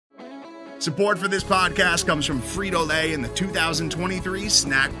Support for this podcast comes from Frito-Lay and the 2023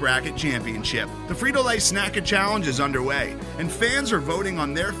 Snack Bracket Championship. The Frito-Lay Snack-It Challenge is underway, and fans are voting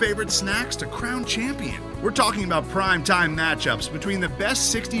on their favorite snacks to crown champion. We're talking about prime-time matchups between the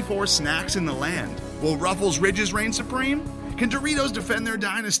best 64 snacks in the land. Will Ruffles Ridges reign supreme? Can Doritos defend their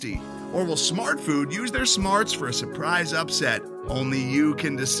dynasty? Or will Smart Food use their smarts for a surprise upset? Only you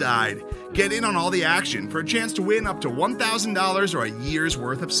can decide. Get in on all the action for a chance to win up to $1,000 or a year's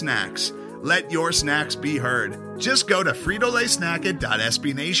worth of snacks. Let your snacks be heard. Just go to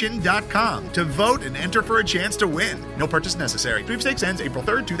fritolaysnacket.sbnation.com to vote and enter for a chance to win. No purchase necessary. Sweepstakes ends April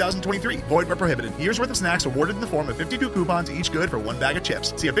 3rd, 2023. Void where prohibited. Year's worth of snacks awarded in the form of 52 coupons, each good for one bag of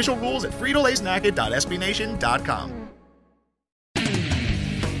chips. See official rules at fritolaysnacket.sbnation.com.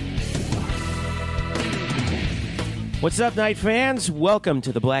 What's up, Knight fans? Welcome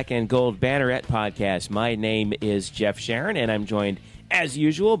to the Black and Gold Banneret Podcast. My name is Jeff Sharon, and I'm joined, as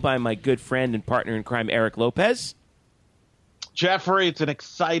usual, by my good friend and partner in crime, Eric Lopez. Jeffrey, it's an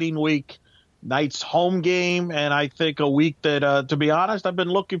exciting week. Knight's home game, and I think a week that, to be honest, I've been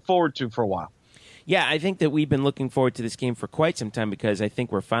looking forward to for a while. Yeah, I think that we've been looking forward to this game for quite some time because I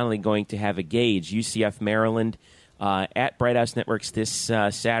think we're finally going to have a gauge. UCF Maryland at Bright House Networks this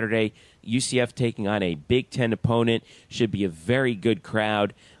Saturday. UCF taking on a Big Ten opponent. Should be a very good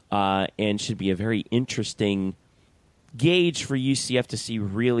crowd and should be a very interesting gauge for UCF to see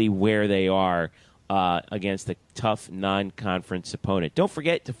really where they are against a tough non-conference opponent. Don't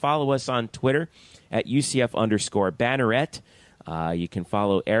forget to follow us on Twitter at UCF_Banneret. You can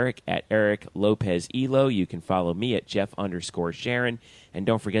follow Eric at Eric Lopez Elo. You can follow me at Jeff_Sharon. And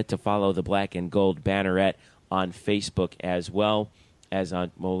don't forget to follow the Black and Gold Banneret on Facebook as well as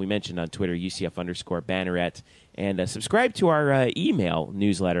on, well, we mentioned on Twitter, UCF_Banneret. And subscribe to our email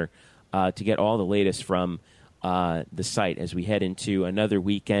newsletter to get all the latest from the site as we head into another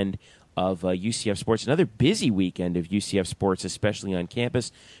weekend of UCF sports, another busy weekend of UCF sports, especially on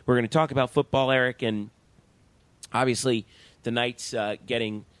campus. We're going to talk about football, Eric, and obviously the Knights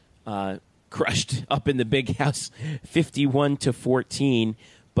getting crushed up in the big house 51-14,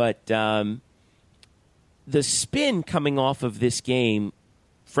 but the spin coming off of this game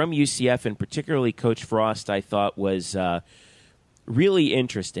from UCF, and particularly Coach Frost, I thought was really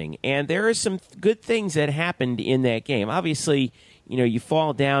interesting. And there are some good things that happened in that game. Obviously, you know, you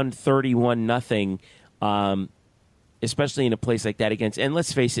fall down 31-0, especially in a place like that against, and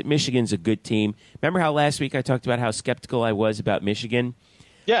let's face it, Michigan's a good team. Remember how last week I talked about how skeptical I was about Michigan?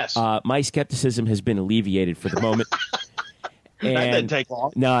 Yes. My skepticism has been alleviated for the moment. And that didn't take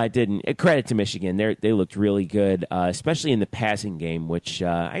long. No, it didn't. Credit to Michigan. They looked really good, especially in the passing game, which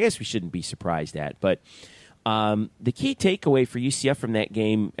I guess we shouldn't be surprised at. But the key takeaway for UCF from that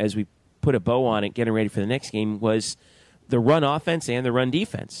game, as we put a bow on it, getting ready for the next game, was the run offense and the run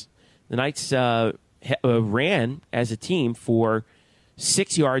defense. The Knights ran as a team for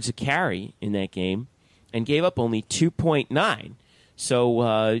 6 yards a carry in that game and gave up only 2.9.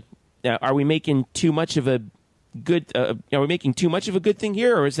 So are we making too much of a good? Are we making too much of a good thing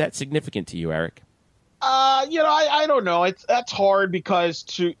here, or is that significant to you, Eric? I don't know. That's hard because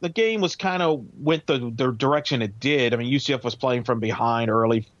the game was kind of went the direction it did. I mean, UCF was playing from behind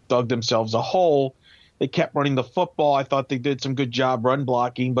early, dug themselves a hole. They kept running the football. I thought they did some good job run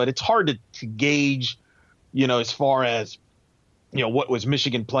blocking, but it's hard to gauge, as far as, what was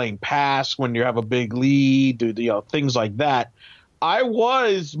Michigan playing pass when you have a big lead, things like that. I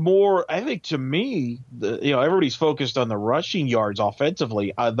think to me, everybody's focused on the rushing yards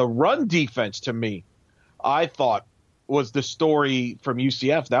offensively. The run defense, to me, I thought was the story from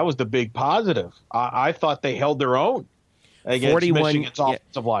UCF. That was the big positive. I thought they held their own against Michigan's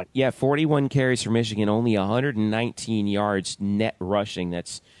offensive line. Yeah, 41 carries for Michigan, only 119 yards net rushing.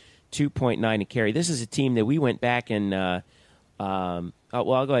 That's 2.9 a carry. This is a team that we went back and I'll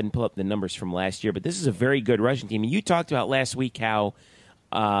go ahead and pull up the numbers from last year, but this is a very good rushing team. And you talked about last week how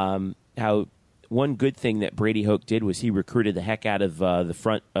one good thing that Brady Hoke did was he recruited the heck out of the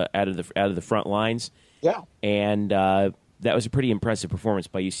front out of the front lines. Yeah, and that was a pretty impressive performance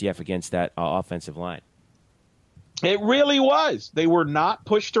by UCF against that offensive line. It really was. They were not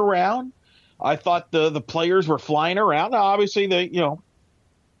pushed around. I thought the players were flying around. Now, obviously, they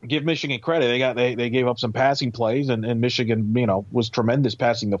give Michigan credit. They gave up some passing plays, and Michigan was tremendous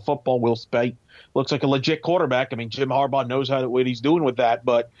passing the football. Will Speight looks like a legit quarterback. I mean, Jim Harbaugh knows what he's doing with that.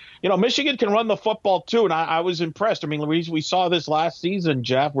 But Michigan can run the football too, and I was impressed. I mean, we saw this last season,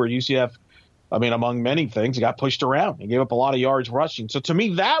 Jeff, where UCF, among many things, got pushed around and gave up a lot of yards rushing. So to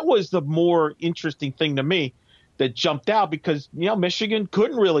me, that was the more interesting thing to me. that jumped out because, Michigan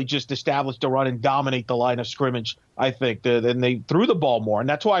couldn't really just establish the run and dominate the line of scrimmage, I think. Then they threw the ball more. And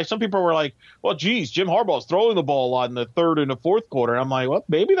that's why some people were like, well, geez, Jim Harbaugh's throwing the ball a lot in the third and the fourth quarter. And I'm like, well,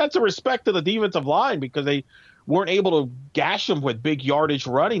 maybe that's a respect to the defensive line because they weren't able to gash them with big yardage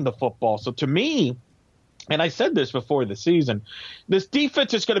running the football. So to me, and I said this before the season, this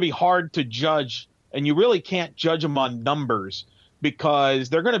defense is going to be hard to judge, and you really can't judge them on numbers because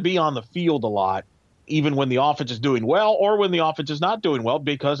they're going to be on the field a lot, even when the offense is doing well or when the offense is not doing well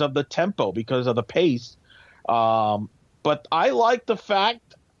because of the tempo, because of the pace. But I like the fact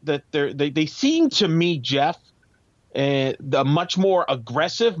that they seem to me, Jeff, much more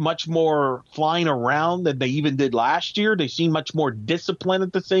aggressive, much more flying around than they even did last year. They seem much more disciplined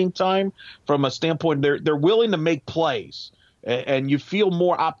at the same time from a standpoint. They're willing to make plays. And you feel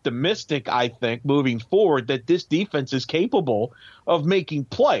more optimistic, I think, moving forward that this defense is capable of making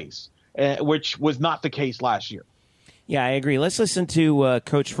plays, which was not the case last year. Yeah, I agree. Let's listen to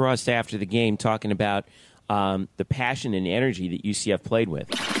Coach Frost after the game talking about the passion and energy that UCF played with.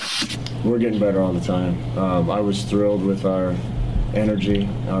 We're getting better all the time. I was thrilled with our energy,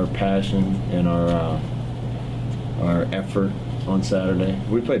 our passion, and our effort on Saturday.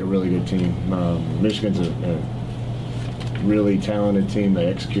 We played a really good team. Michigan's a really talented team. They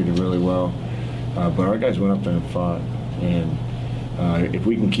executed really well. But our guys went up there and fought. And if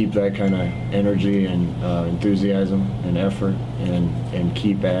we can keep that kind of energy and enthusiasm and effort and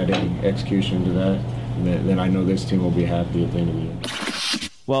keep adding execution to that, then I know this team will be happy at the end of the year.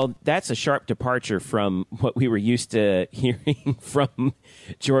 Well, that's a sharp departure from what we were used to hearing from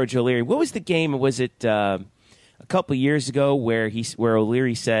George O'Leary. What was the game? Was it a couple of years ago where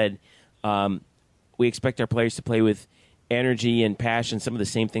O'Leary said, we expect our players to play with energy and passion, some of the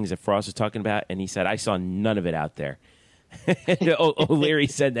same things that Frost was talking about, and he said, I saw none of it out there. O'Leary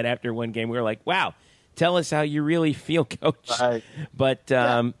said that after one game. We were like, wow, tell us how you really feel, Coach. Right. But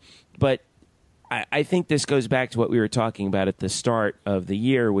I think this goes back to what we were talking about at the start of the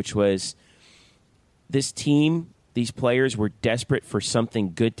year, which was this team, these players were desperate for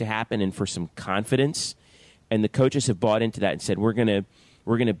something good to happen and for some confidence, and the coaches have bought into that and said, we're going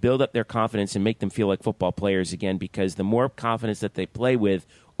to build up their confidence and make them feel like football players again, because the more confidence that they play with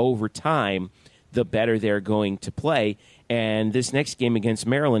over time, the better they're going to play. And this next game against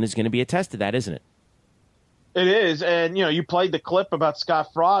Maryland is going to be a test of that, isn't it? It is. And, you played the clip about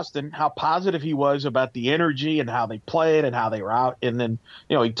Scott Frost and how positive he was about the energy and how they played and how they were out. And then,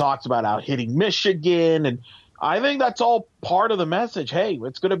 he talks about out hitting Michigan. And I think that's all part of the message. Hey,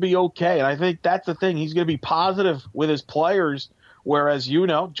 it's going to be okay. And I think that's the thing. He's going to be positive with his players, whereas,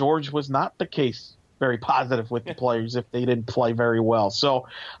 George was not the case. Very positive with the players if they didn't play very well. So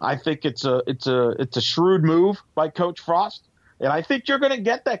I think it's a shrewd move by Coach Frost, and I think you're going to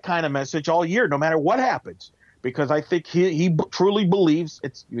get that kind of message all year, no matter what happens, because I think he truly believes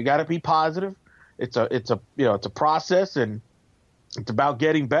you got to be positive. It's a process, and it's about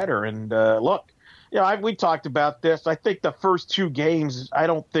getting better. And look, we talked about this. I think the first two games, I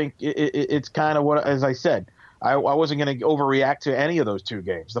don't think it's kind of what, as I said. I wasn't going to overreact to any of those two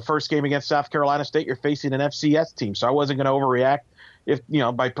games. The first game against South Carolina State, you're facing an FCS team, so I wasn't going to overreact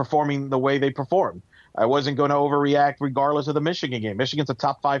by performing the way they performed. I wasn't going to overreact regardless of the Michigan game. Michigan's a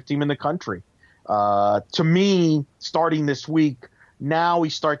top 5 team in the country. To me, starting this week, now we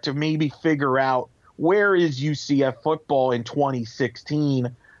start to maybe figure out where is UCF football in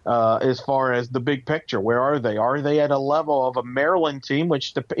 2016 as far as the big picture. Where are they? Are they at a level of a Maryland team,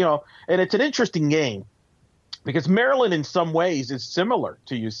 which and it's an interesting game. Because Maryland, in some ways, is similar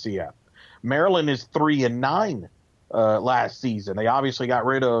to UCF. Maryland is 3-9 last season. They obviously got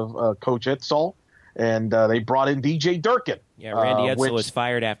rid of Coach Edsall, and they brought in DJ Durkin. Yeah, Randy Edsall was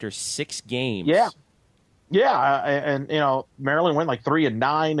fired after 6 games. Yeah, and Maryland went like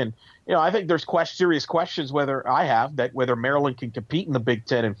 3-9, and I think there's serious questions whether Maryland can compete in the Big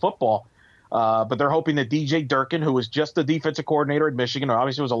Ten in football. But they're hoping that DJ Durkin, who was just the defensive coordinator at Michigan,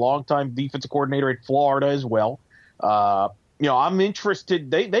 obviously was a longtime defensive coordinator at Florida as well. I'm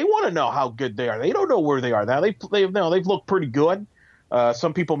interested. They want to know how good they are. They don't know where they are now. They've looked pretty good.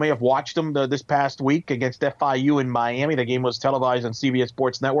 Some people may have watched them this past week against FIU in Miami. The game was televised on CBS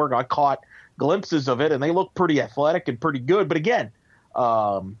Sports Network. I caught glimpses of it, and they look pretty athletic and pretty good. But again,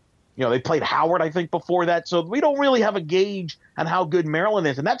 they played Howard, I think, before that. So we don't really have a gauge on how good Maryland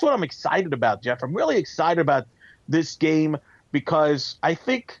is. And that's what I'm excited about, Jeff. I'm really excited about this game because I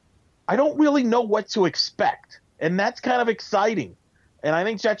think I don't really know what to expect. And that's kind of exciting. And I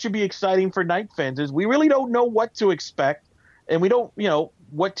think that should be exciting for Knight fans is we really don't know what to expect. And we don't,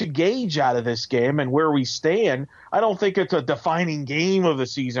 what to gauge out of this game and where we stand. I don't think it's a defining game of the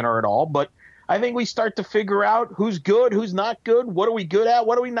season or at all. But I think we start to figure out who's good, who's not good, what are we good at,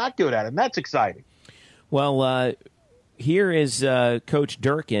 what are we not good at, and that's exciting. Well, here is Coach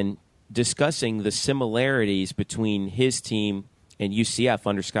Durkin discussing the similarities between his team and UCF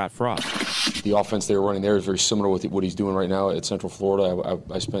under Scott Frost. The offense they were running there is very similar with what he's doing right now at Central Florida.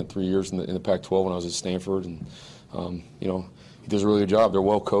 I spent 3 years in the Pac-12 when I was at Stanford, and he does a really good job. They're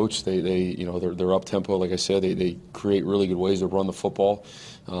well coached. They're up tempo. Like I said, they create really good ways to run the football.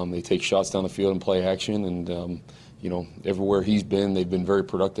 They take shots down the field and play action, and everywhere he's been, they've been very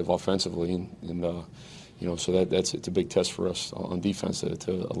productive offensively, so it's a big test for us on defense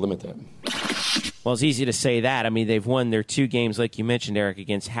to limit that. Well, it's easy to say that. I mean, they've won their 2 games, like you mentioned, Eric,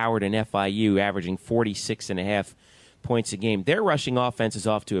 against Howard and FIU, averaging 46.5 points a game. Their rushing offense is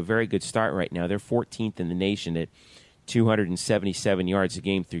off to a very good start right now. They're 14th in the nation at 277 yards a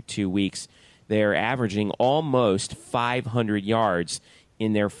game through 2 weeks. They're averaging almost 500 yards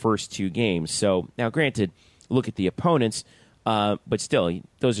in their first 2 games. So, now granted, look at the opponents, but still,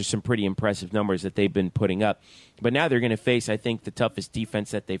 those are some pretty impressive numbers that they've been putting up. But now they're going to face, I think, the toughest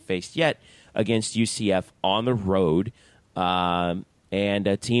defense that they've faced yet against UCF on the road, and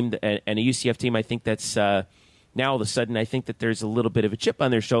a UCF team. I think that's now all of a sudden. I think that there's a little bit of a chip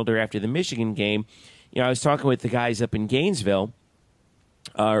on their shoulder after the Michigan game. I was talking with the guys up in Gainesville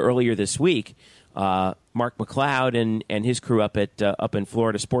earlier this week, Mark McLeod and his crew up in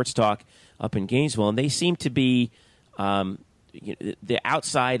Florida Sports Talk up in Gainesville, and they seem to be the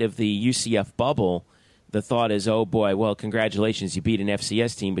outside of the UCF bubble. The thought is, oh boy, well, congratulations, you beat an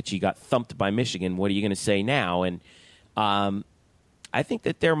FCS team, but you got thumped by Michigan. What are you going to say now? And I think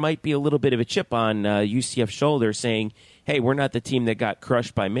that there might be a little bit of a chip on UCF's shoulder saying, hey, we're not the team that got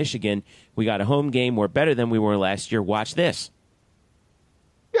crushed by Michigan. We got a home game. We're better than we were last year. Watch this.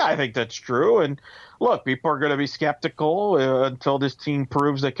 Yeah, I think that's true. And look, people are going to be skeptical until this team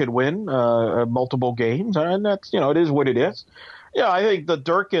proves they could win multiple games. And that's, it is what it is. I think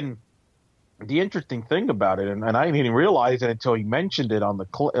the interesting thing about it, and I didn't realize it until he mentioned it on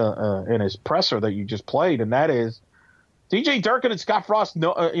the in his presser that you just played, and that is DJ Durkin and Scott Frost.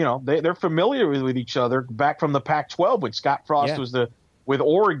 They're familiar with each other back from the Pac-12 when Scott Frost was with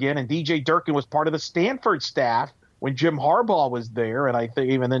Oregon, and DJ Durkin was part of the Stanford staff when Jim Harbaugh was there, and I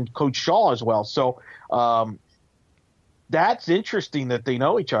think even then Coach Shaw as well. So that's interesting that they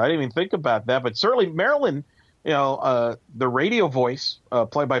know each other. I didn't even think about that, but certainly Maryland. The radio voice,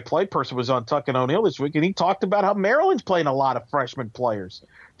 play-by-play person was on Tuck and O'Neill this week, and he talked about how Maryland's playing a lot of freshman players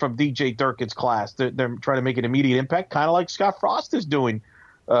from DJ Durkin's class. They're trying to make an immediate impact, kind of like Scott Frost is doing,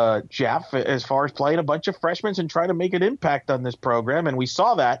 Jeff, as far as playing a bunch of freshmen and trying to make an impact on this program. And we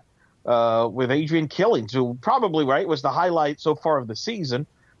saw that with Adrian Killings, who probably, was the highlight so far of the season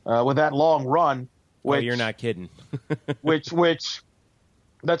with that long run. Which, you're not kidding. which,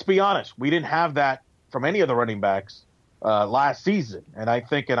 let's be honest, we didn't have that from any of the running backs last season. And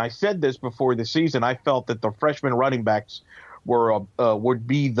I said this before the season, I felt that the freshman running backs would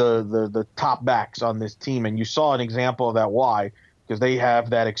be the top backs on this team. And you saw an example of that. Why? Because they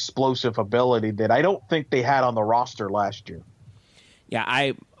have that explosive ability that I don't think they had on the roster last year.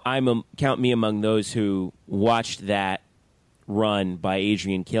 Yeah, I'm count me among those who watched that run by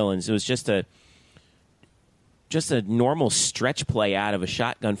Adrian Killings. It was just a normal stretch play out of a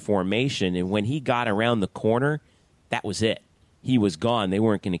shotgun formation, and when he got around the corner, that was it. He was gone. They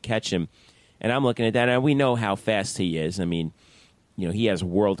weren't going to catch him. And I'm looking at that, and we know how fast he is. I mean, he has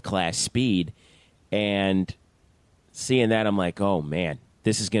world-class speed, and seeing that, I'm like, oh, man,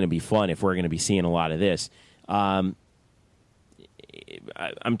 this is going to be fun if we're going to be seeing a lot of this. I'm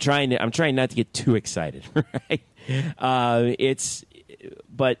trying not to get too excited, right?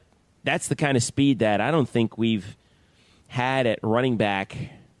 But that's the kind of speed that I don't think we've had at running back,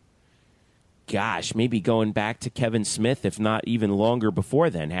 maybe going back to Kevin Smith, if not even longer before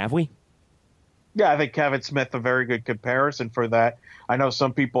then, have we? Yeah, I think Kevin Smith, a very good comparison for that. I know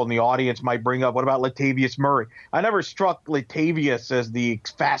some people in the audience might bring up, what about Latavius Murray? I never struck Latavius as the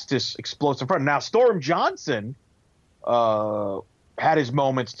fastest explosive runner. Now, Storm Johnson had his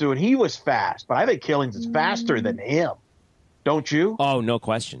moments too, and he was fast, but I think Killings is faster than him. Don't you? Oh, no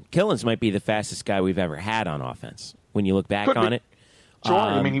question. Killings might be the fastest guy we've ever had on offense when you look back on it. Sure.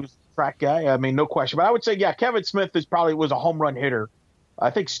 I mean, he was a track guy. I mean, no question. But I would say, Kevin Smith was a home run hitter.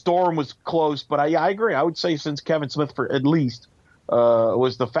 I think Storm was close, but I agree. I would say since Kevin Smith, for at least,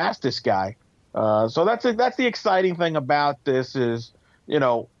 was the fastest guy. So that's the exciting thing about this is,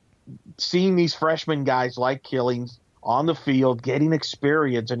 seeing these freshman guys like Killings on the field, getting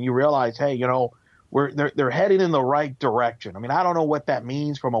experience, and you realize, hey, they're headed in the right direction. I mean, I don't know what that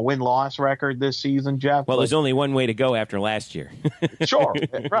means from a win-loss record this season, Jeff. Well, there's only one way to go after last year. Sure,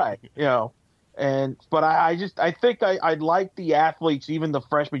 right. But I think I like the athletes, even the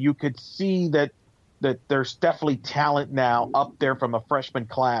freshmen. You could see that there's definitely talent now up there from a freshman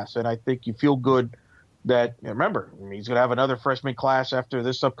class, and I think you feel good that, remember, he's going to have another freshman class after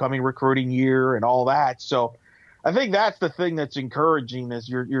this upcoming recruiting year and all that. So I think that's the thing that's encouraging, is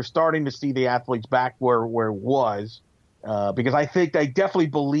you're starting to see the athletes back where it was, because I think they definitely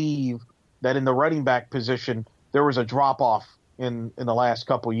believe that in the running back position there was a drop off in the last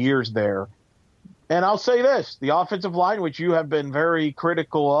couple years there. And I'll say this, the offensive line, which you have been very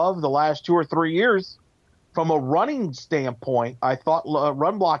critical of the last 2 or 3 years, from a running standpoint, I thought,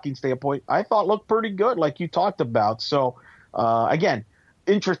 run blocking standpoint, I thought looked pretty good, like you talked about. So, again,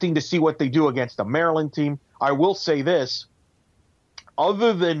 interesting to see what they do against the Maryland team. I will say this,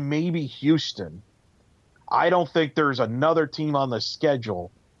 other than maybe Houston, I don't think there's another team on the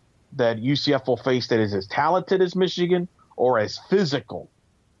schedule that UCF will face that is as talented as Michigan or as physical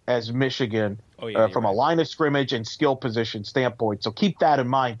as Michigan from a line of scrimmage and skill position standpoint. So keep that in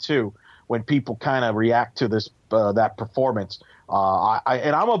mind, too, when people kind of react to this that performance.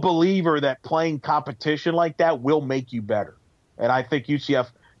 And I'm a believer that playing competition like that will make you better. And I think UCF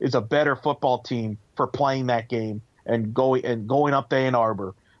is a better football team for playing that game and going up to Ann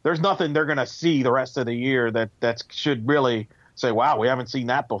Arbor. There's nothing they're going to see the rest of the year that should really say, wow, we haven't seen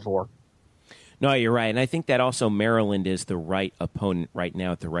that before. No, you're right. And I think that also Maryland is the right opponent right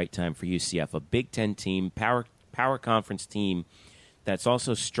now at the right time for UCF. A Big Ten team, power conference team that's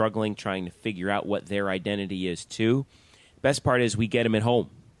also struggling, trying to figure out what their identity is too. Best part is we get them at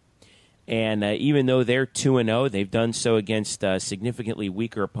home. And even though they're 2-0, they've done so against significantly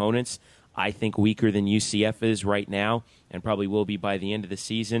weaker opponents. I think weaker than UCF is right now and probably will be by the end of the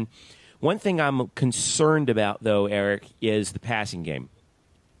season. One thing I'm concerned about, though, Eric, is the passing game.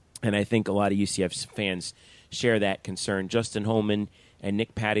 And I think a lot of UCF fans share that concern. Justin Holman and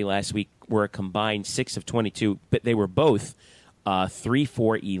Nick Patty last week were a combined 6 of 22, but they were both 3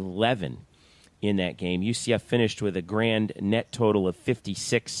 for 11 in that game. UCF finished with a grand net total of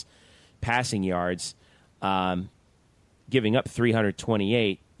 56 passing yards, giving up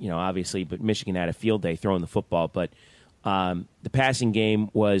 328, obviously, but Michigan had a field day throwing the football. But the passing game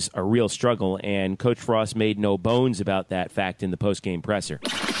was a real struggle, and Coach Frost made no bones about that fact in the post-game presser.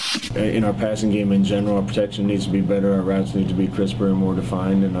 In our passing game in general, our protection needs to be better, our routes need to be crisper and more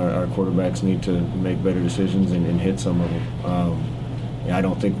defined, and our quarterbacks need to make better decisions and hit some of them. I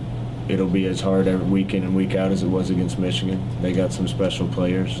don't think it'll be as hard every week in and week out as it was against Michigan. They got some special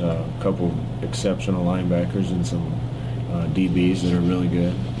players, a couple exceptional linebackers and some DBs that are really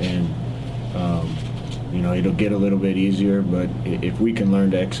good. And, it'll get a little bit easier, but if we can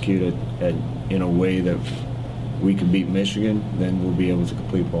learn to execute it in a way that we can beat Michigan, then we'll be able to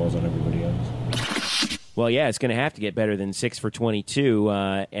complete balls on everybody else. Well, yeah, it's going to have to get better than 6 for 22,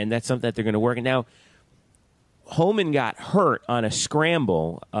 and that's something that they're going to work on. Now, Holman got hurt on a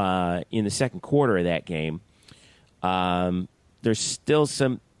scramble in the second quarter of that game. There's still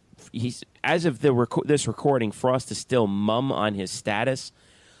some – as of this recording, Frost is still mum on his status.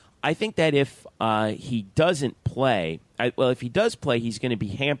 I think that if he doesn't play if he does play, he's going to be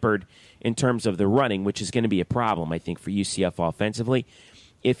hampered in terms of the running, which is going to be a problem, I think, for UCF offensively.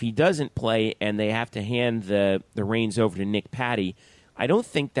 If he doesn't play and they have to hand the reins over to Nick Patty, I don't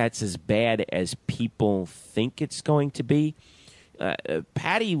think that's as bad as people think it's going to be.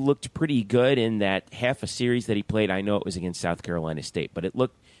 Patty looked pretty good in that half a series that he played. I know it was against South Carolina State, but it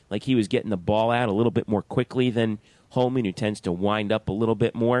looked like he was getting the ball out a little bit more quickly than Holman, who tends to wind up a little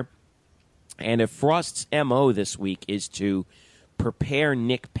bit more. And if Frost's MO this week is to prepare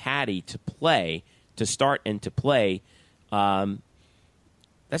Nick Patty to start and to play,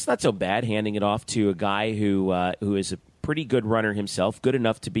 that's not so bad, handing it off to a guy who is a pretty good runner himself, good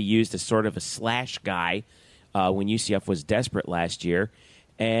enough to be used as sort of a slash guy when UCF was desperate last year,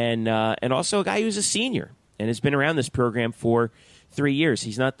 and also a guy who's a senior and has been around this program for 3 years.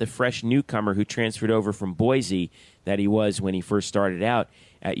 He's not the fresh newcomer who transferred over from Boise that he was when he first started out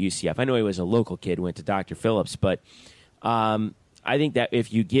at UCF. I know he was a local kid, went to Dr. Phillips, but I think that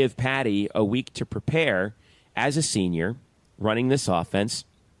if you give Patty a week to prepare as a senior running this offense,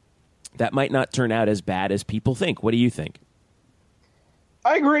 that might not turn out as bad as people think. What do you think?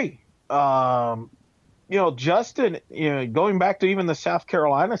 I agree. Justin, going back to even the South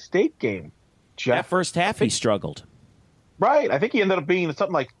Carolina State game, that first half he struggled. Right. I think he ended up being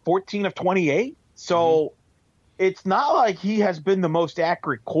something like 14 of 28. So it's not like he has been the most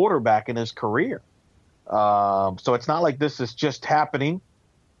accurate quarterback in his career. So it's not like this is just happening.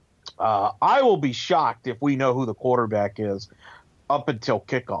 I will be shocked if we know who the quarterback is up until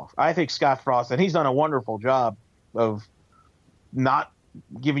kickoff. I think Scott Frost, and he's done a wonderful job of not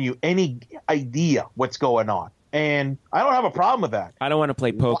giving you any idea what's going on. And I don't have a problem with that. I don't want to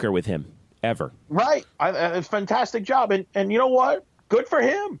play poker with him ever. Right. It's a fantastic job. And you know what? Good for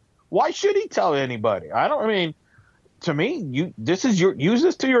him. Why should he tell anybody? To me, use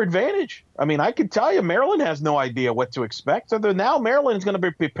this to your advantage. I mean, I can tell you, Maryland has no idea what to expect. So now Maryland is going to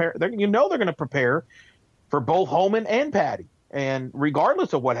be prepared. They're going to prepare for both Holman and Patty, and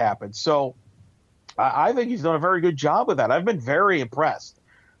regardless of what happens. So I think he's done a very good job with that. I've been very impressed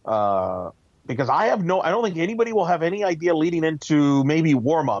because I don't think anybody will have any idea leading into maybe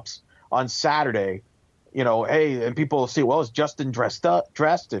warm-ups on Saturday. Hey, and people will see, well, is Justin dressed?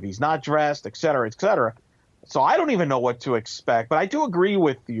 If he's not dressed, et cetera, et cetera. So I don't even know what to expect, but I do agree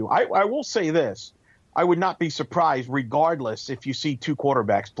with you. I will say this. I would not be surprised regardless if you see two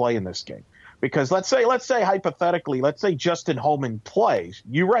quarterbacks play in this game. Because let's say hypothetically, let's say Justin Holman plays.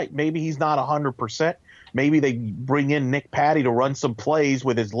 You're right. Maybe he's not 100%. Maybe they bring in Nick Patty to run some plays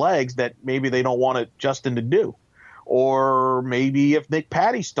with his legs that maybe they don't want Justin to do. Or maybe if Nick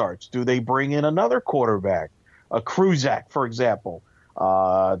Patty starts, do they bring in another quarterback, a Kruzak, for example?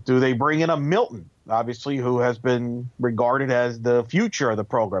 Do they bring in a Milton, obviously, who has been regarded as the future of the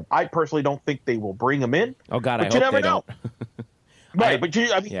program? I personally don't think they will bring him in. Oh, God, but I hope they don't. Right, but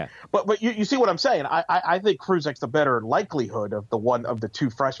you see what I'm saying. I think Kruzak's the better likelihood of the two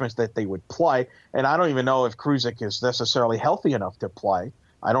freshmen that they would play, and I don't even know if Kruzak is necessarily healthy enough to play.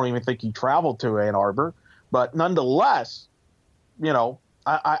 I don't even think he traveled to Ann Arbor, but nonetheless,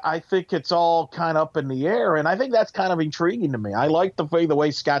 I think it's all kind of up in the air, and I think that's kind of intriguing to me. I like the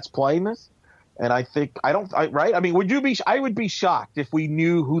way Scott's playing this, and I think right. I mean, I would be shocked if we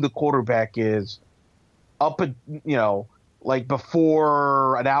knew who the quarterback is like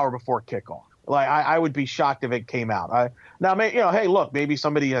before an hour before kickoff. Like I would be shocked if it came out. Hey, look, maybe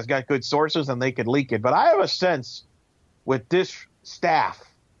somebody has got good sources and they could leak it, but I have a sense with this staff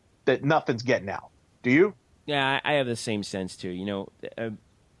that nothing's getting out. Do you? Yeah, I have the same sense too.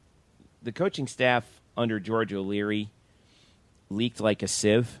 The coaching staff under George O'Leary leaked like a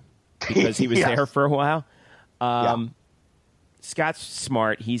sieve because he was Yes. there for a while. Scott's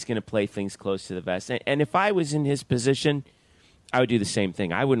smart. He's going to play things close to the vest. And if I was in his position, I would do the same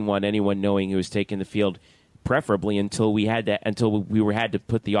thing. I wouldn't want anyone knowing who was taking the field, preferably until we had to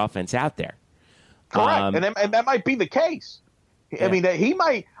put the offense out there. Correct, and that might be the case. Yeah. I mean, that he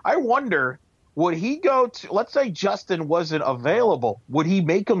might. I wonder, would he go to? Let's say Justin wasn't available. Would he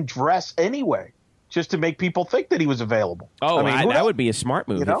make him dress anyway, just to make people think that he was available? Oh, that would be a smart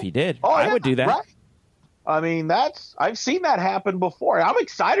move if he did. I would do that. Right. I mean, I've seen that happen before. I'm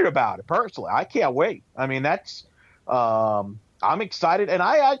excited about it personally. I can't wait. I mean, I'm excited, and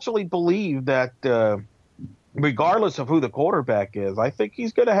I actually believe that regardless of who the quarterback is, I think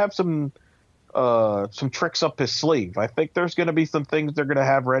he's going to have some tricks up his sleeve. I think there's going to be some things they're going to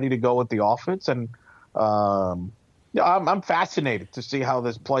have ready to go with the offense, and I'm fascinated to see how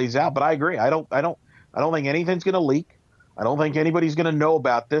this plays out. But I agree. I don't think anything's going to leak. I don't think anybody's going to know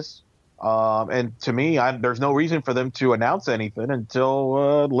about this. And to me, there's no reason for them to announce anything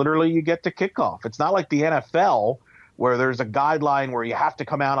until literally you get to kickoff. It's not like the NFL where there's a guideline where you have to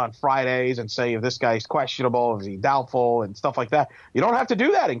come out on Fridays and say if this guy's questionable, is he doubtful, and stuff like that. You don't have to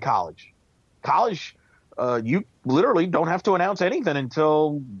do that in college. College, you literally don't have to announce anything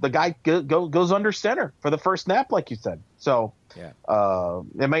until the guy goes under center for the first snap, like you said. So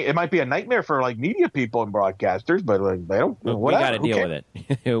it might be a nightmare for like media people and broadcasters, but like they don't. Look, we got to deal with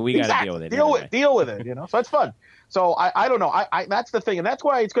it. We got to deal with it. Deal with it. So it's fun. So I don't know. I that's the thing, and that's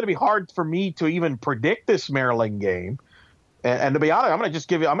why it's going to be hard for me to even predict this Maryland game. And to be honest, I'm going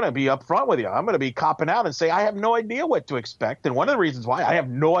to be upfront with you. I'm going to be copping out and say I have no idea what to expect. And one of the reasons why I have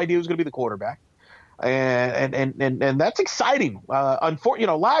no idea who's going to be the quarterback. And that's exciting.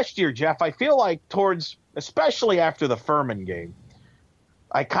 Last year, Jeff, I feel like especially after the Furman game,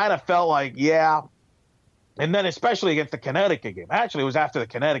 I kind of felt like, and then especially against the Connecticut game. Actually, it was after the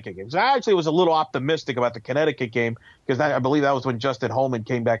Connecticut game. So I actually was a little optimistic about the Connecticut game because I believe that was when Justin Holman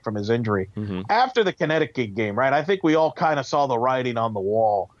came back from his injury. Mm-hmm. After the Connecticut game, right, I think we all kind of saw the writing on the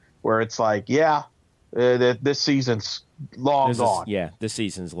wall where it's like, this season's gone. This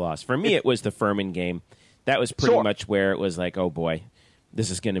season's lost. For me, it was the Furman game. That was pretty much where it was like, oh, boy, this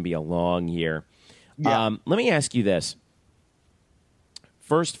is going to be a long year. Yeah. Let me ask you this.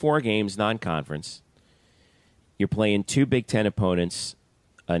 First 4 games, non-conference. You're playing 2 Big Ten opponents,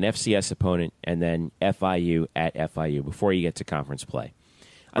 an FCS opponent, and then FIU at FIU before you get to conference play.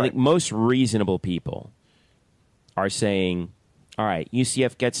 I think most reasonable people are saying, all right,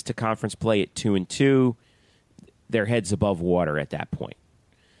 UCF gets to conference play at 2-2. Their head's above water at that point.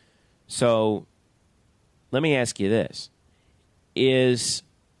 So let me ask you this. is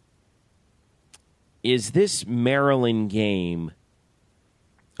this Maryland game,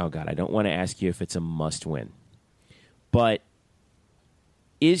 oh, God, I don't want to ask you if it's a must-win, but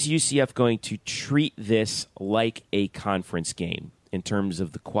is UCF going to treat this like a conference game in terms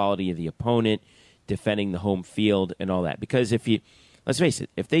of the quality of the opponent, defending the home field, and all that? Because let's face it,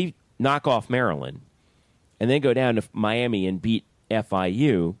 if they knock off Maryland and then go down to Miami and beat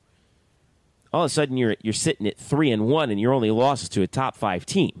FIU, all of a sudden you're sitting at 3-1 and your only loss is to a top 5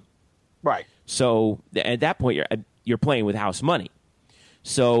 team. Right. So at that point you're playing with house money.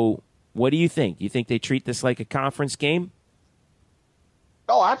 So what do you think? Do you think they treat this like a conference game?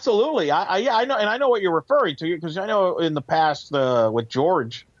 Oh, absolutely. I know, and I know what you're referring to, because I know in the past with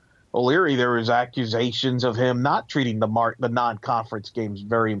George O'Leary, there was accusations of him not treating the non-conference games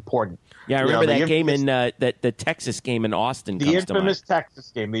very important. Yeah, I remember that game in the Texas game in Austin. The infamous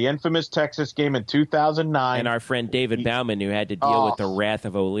Texas game in 2009, and our friend David Bauman, who had to deal with the wrath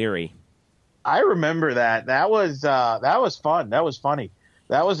of O'Leary. I remember that. That was fun. That was funny.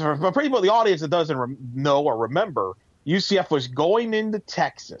 That was for people, the audience that doesn't know or remember. UCF was going into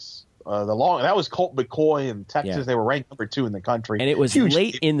Texas. That was Colt McCoy in Texas. Yeah. They were ranked number 2 in the country, and it was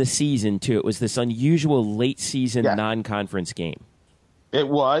late in the season too. It was this unusual late season non-conference game. It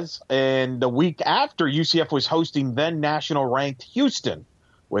was, and the week after, UCF was hosting then national ranked Houston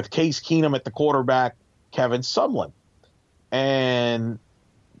with Case Keenum at the quarterback, Kevin Sumlin, and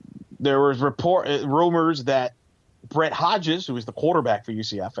there was rumors that Brett Hodges, who was the quarterback for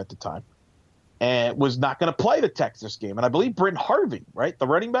UCF at the time, and was not going to play the Texas game. And I believe Brent Harvey, right, the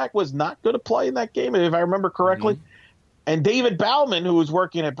running back, was not going to play in that game, if I remember correctly. Mm-hmm. And David Bauman, who was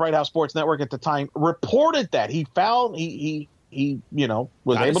working at Bright House Sports Network at the time, reported that he found he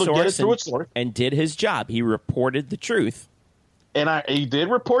was able to get it through its source and did his job. He reported the truth, and he did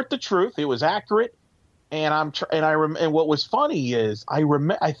report the truth. It was accurate. And and what was funny is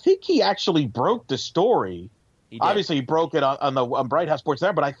I think he actually broke the story. Obviously, he broke it on Bright House Sports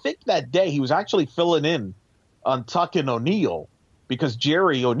there, but I think that day he was actually filling in on Tuck and O'Neill, because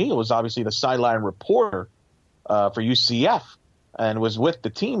Jerry O'Neill was obviously the sideline reporter for UCF and was with the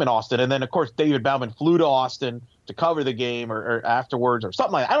team in Austin. And then, of course, David Bauman flew to Austin to cover the game or afterwards or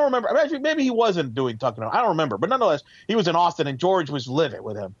something like that. I don't remember. Maybe he wasn't doing Tuck and O'Neill. I don't remember. But nonetheless, he was in Austin, and George was livid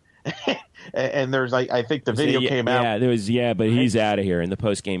with him. And there's I think the video came out. Yeah, there was. Yeah, but he's out of here in the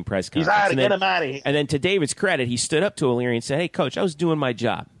post-game press conference. He's out of get him out of here. And then to David's credit, he stood up to O'Leary and said, "Hey, Coach, I was doing my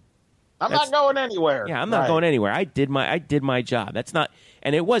job. I'm not going anywhere. Yeah, I'm not going anywhere. I did my job. That's not."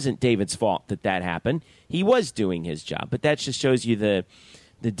 And it wasn't David's fault that happened. He was doing his job, but that just shows you the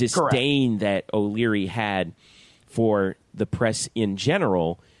disdain that O'Leary had for the press in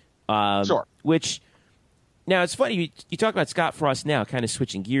general. Sure. Which. Now, it's funny, you talk about Scott Frost now, kind of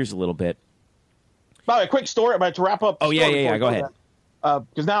switching gears a little bit. By the way, a quick story, but to wrap up. Oh, yeah, go ahead.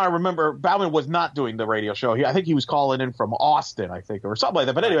 Because now I remember Bauman was not doing the radio show. I think he was calling in from Austin, I think, or something like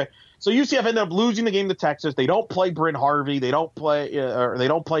that. But anyway, so UCF ended up losing the game to Texas. They don't play Brent Harvey. They don't play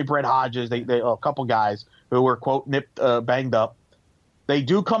Brett Hodges. They a couple guys who were, quote, banged up. They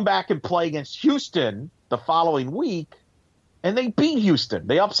do come back and play against Houston the following week. And they beat Houston.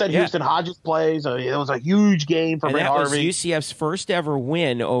 They upset Houston. Hodges plays. It was a huge game for Brent Harvey. That was UCF's first ever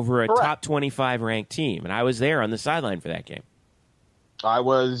win over a top 25 ranked team. And I was there on the sideline for that game. I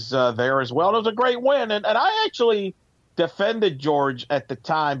was there as well. It was a great win. And I actually defended George at the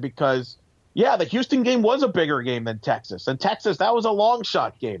time because, the Houston game was a bigger game than Texas. And Texas, that was a long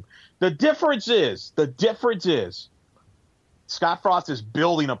shot game. The difference is Scott Frost is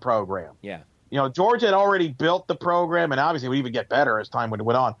building a program. Yeah. George had already built the program, and obviously it would even get better as time went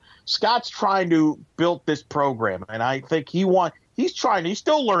on. Scott's trying to build this program, and I think he's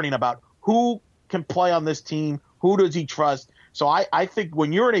still learning about who can play on this team, who does he trust. So I think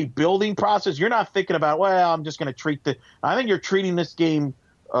when you're in a building process, you're not thinking about, I'm just going to treat I think you're treating this game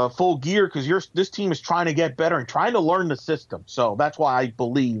full gear because this team is trying to get better and trying to learn the system. So that's why I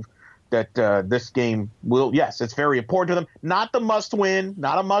believe that this game it's very important to them. Not a must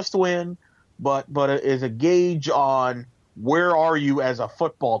win. But it is a gauge on where are you as a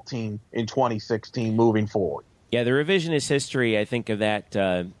football team in 2016 moving forward. Yeah, the revisionist history, I think, of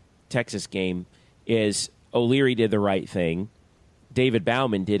that Texas game is O'Leary did the right thing. David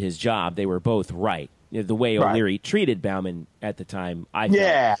Bauman did his job. They were both right. The way O'Leary treated Bauman at the time, I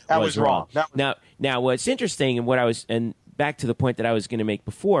thought was wrong. Now, what's interesting and back to the point that I was going to make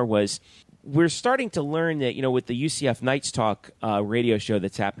before was we're starting to learn that, with the UCF Knights Talk radio show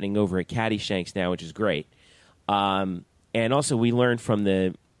that's happening over at Caddyshanks now, which is great. And also we learned from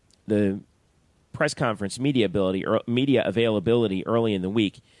the press conference media availability early in the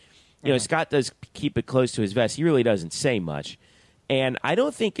week. Scott does keep it close to his vest. He really doesn't say much. And I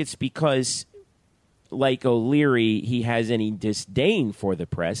don't think it's because, like O'Leary, he has any disdain for the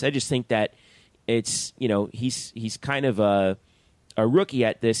press. I just think that it's, he's kind of a rookie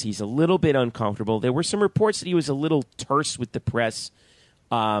at this. He's a little bit uncomfortable. There were some reports that he was a little terse with the press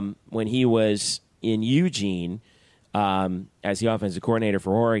when he was in Eugene as the offensive coordinator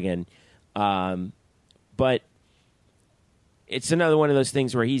for Oregon. But it's another one of those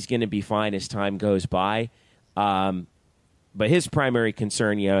things where he's going to be fine as time goes by. But his primary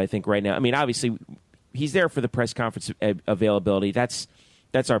concern, I think right now, I mean, obviously he's there for the press conference availability. That's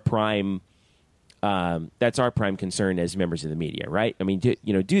our prime concern as members of the media, right? I mean, do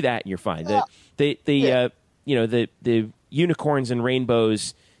that and you're fine. The unicorns and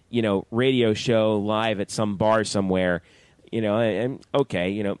rainbows, radio show live at some bar somewhere, and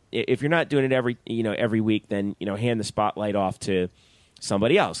okay, if you're not doing it every week, then hand the spotlight off to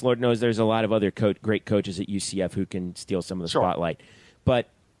somebody else. Lord knows there's a lot of other great coaches at UCF who can steal some of the spotlight, but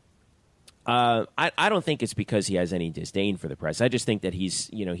I don't think it's because he has any disdain for the press. I just think that he's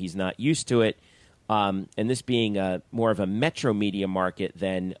not used to it. And this being more of a metro media market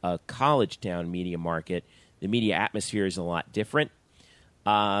than a college town media market, the media atmosphere is a lot different.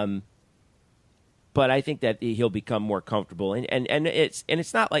 But I think that he'll become more comfortable, and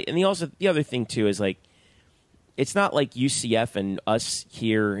it's not like, and the other thing too is like, it's not like UCF and us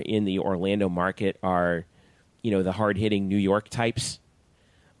here in the Orlando market are, the hard hitting New York types.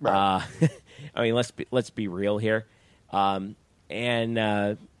 Right. I mean, let's be real here, and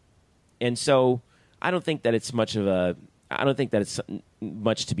so I don't think that it's much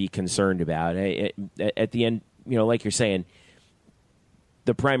to be concerned about. At the end, like you're saying,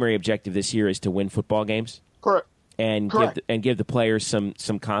 the primary objective this year is to win football games. Correct. And give the players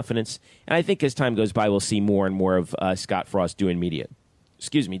some confidence. And I think as time goes by, we'll see more and more of Scott Frost doing media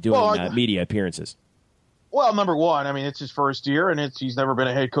appearances. Well, number one, I mean, it's his first year, and he's never been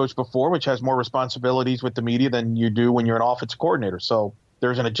a head coach before, which has more responsibilities with the media than you do when you're an offensive coordinator. So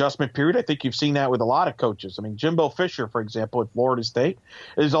there's an adjustment period. I think you've seen that with a lot of coaches. I mean, Jimbo Fisher, for example, at Florida State,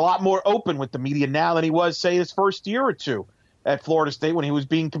 is a lot more open with the media now than he was, say, his first year or two at Florida State when he was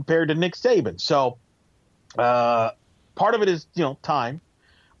being compared to Nick Saban. So part of it is, time.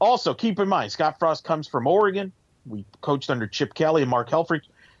 Also, keep in mind, Scott Frost comes from Oregon. We coached under Chip Kelly and Mark Helfrich.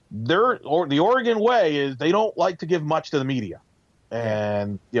 The Oregon way is they don't like to give much to the media.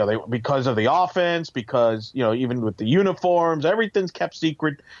 And, because of the offense, because, even with the uniforms, everything's kept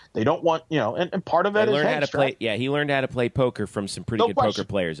secret. They don't want, and part of that is he learned how to play poker from some pretty good poker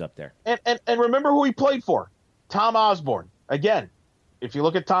players up there. And remember who he played for? Tom Osborne. Again, if you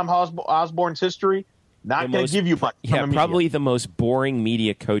look at Tom Osborne's history, not going to give you much. Yeah, probably the most boring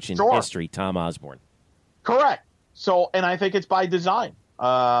media coach in history, Tom Osborne. Correct. So, and I think it's by design.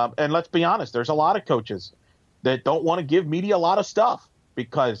 And let's be honest, there's a lot of coaches that don't want to give media a lot of stuff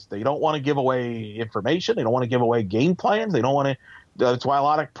because they don't want to give away information. They don't want to give away game plans. They don't want to. That's why a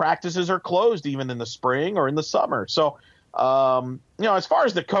lot of practices are closed even in the spring or in the summer. So, as far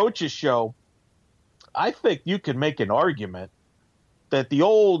as the coaches show, I think you can make an argument that the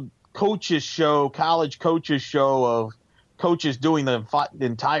old coaches show, college coaches show of coaches doing the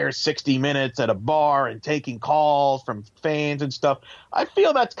entire 60 minutes at a bar and taking calls from fans and stuff, I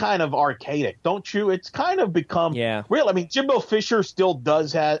feel that's kind of archaic, don't you? It's kind of become real. I mean, Jimbo Fisher still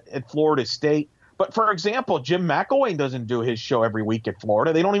does that at Florida State. But, for example, Jim McElwain doesn't do his show every week at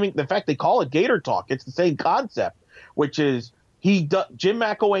Florida. They don't even – in fact, they call it Gator Talk. It's the same concept, which is Jim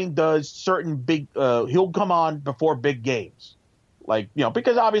McElwain does certain big he'll come on before big games.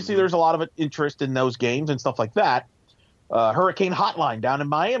 Because obviously there's a lot of interest in those games and stuff like that. Hurricane Hotline down in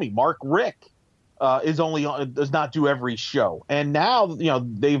Miami. Mark Rick does not do every show. And now,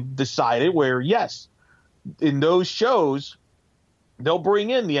 they've decided where, yes, in those shows, they'll bring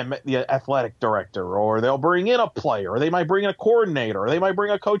in the athletic director, or they'll bring in a player, or they might bring in a coordinator, or they might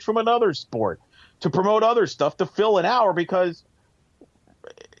bring a coach from another sport to promote other stuff to fill an hour. Because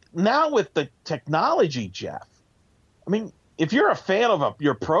now with the technology, Jeff, I mean, if you're a fan of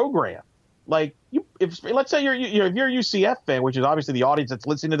your program, let's say if you're a UCF fan, which is obviously the audience that's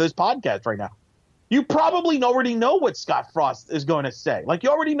listening to this podcast right now, you probably already know what Scott Frost is going to say. You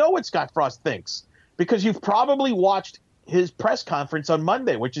already know what Scott Frost thinks because you've probably watched his press conference on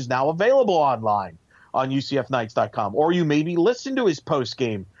Monday, which is now available online on UCFnights.com, or you maybe listen to his post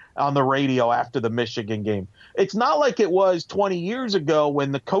game on the radio after the Michigan game. It's not like it was 20 years ago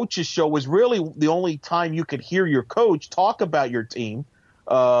when the coaches show was really the only time you could hear your coach talk about your team,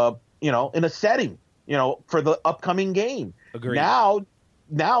 in a setting, for the upcoming game. Agreed.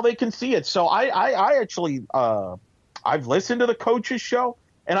 Now they can see it. So I actually I've listened to the coaches show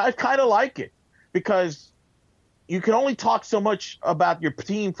and I kind of like it because you can only talk so much about your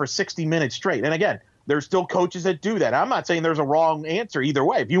team for 60 minutes straight. And again, there's still coaches that do that. I'm not saying there's a wrong answer either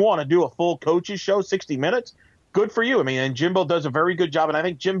way. If you want to do a full coaches show, 60 minutes, good for you. I mean, and Jimbo does a very good job. And I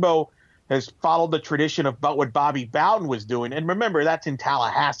think Jimbo has followed the tradition of what Bobby Bowden was doing. And remember, that's in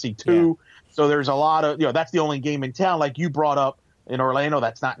Tallahassee too. Yeah. So there's a lot of, that's the only game in town. Like you brought up in Orlando,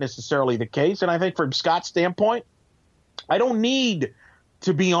 that's not necessarily the case. And I think from Scott's standpoint, I don't need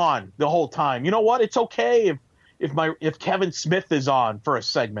to be on the whole time. You know what? It's okay if Kevin Smith is on for a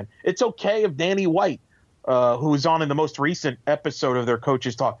segment. It's okay if Danny White, who is on in the most recent episode of their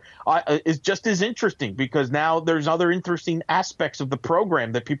Coaches Talk, is just as interesting, because now there's other interesting aspects of the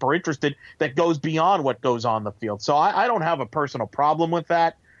program that people are interested that goes beyond what goes on the field. So I don't have a personal problem with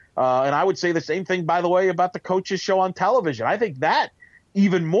that. And I would say the same thing, by the way, about the Coaches Show on television. I think that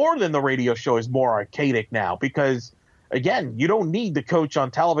even more than the radio show is more archaic now, because again, you don't need the coach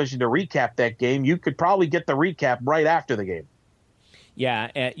on television to recap that game. You could probably get the recap right after the game.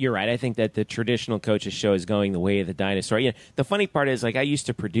 Yeah, you're right. I think that the traditional coaches show is going the way of the dinosaur. The funny part is, like, I used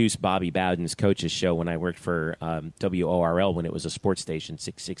to produce Bobby Bowden's coaches show when I worked for WORL when it was a sports station,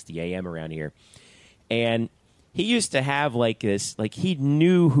 660 AM around here. And he used to have like this, like he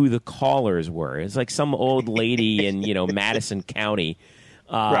knew who the callers were. It's like some old lady in, Madison County.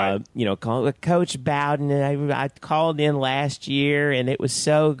 Right. Call Coach Bowden. I called in last year, and it was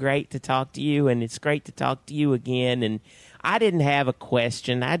so great to talk to you, and it's great to talk to you again. And I didn't have a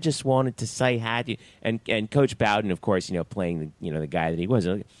question. I just wanted to say hi to you. And Coach Bowden, of course, playing the guy that he was.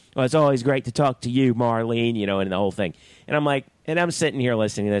 Well, it's always great to talk to you, Marlene. And the whole thing. And I'm like, and I'm sitting here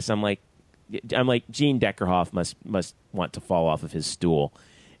listening to this. I'm like, Gene Deckerhoff must want to fall off of his stool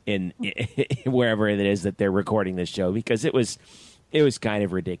in wherever it is that they're recording this show, because it was kind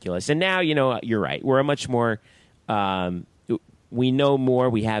of ridiculous. And now, you're right. We're a much more, we know more,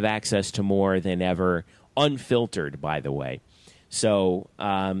 we have access to more than ever, unfiltered, by the way. So,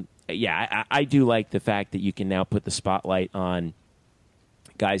 I do like the fact that you can now put the spotlight on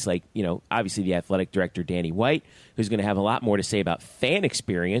guys like, obviously the athletic director, Danny White, who's going to have a lot more to say about fan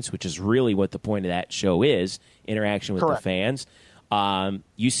experience, which is really what the point of that show is, interaction with Correct. the fans.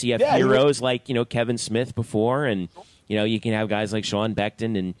 UCF heroes like, Kevin Smith before, and you can have guys like Sean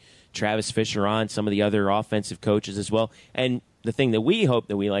Beckton and Travis Fisher on, some of the other offensive coaches as well. And the thing that we hope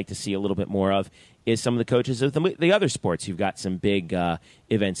that we like to see a little bit more of is some of the coaches of the other sports. You've got some big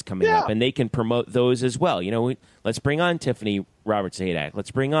events coming up, and they can promote those as well. Let's bring on Tiffany Roberts-Hadak.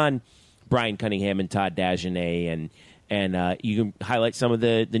 Let's bring on Brian Cunningham and Todd Dagenet, and you can highlight some of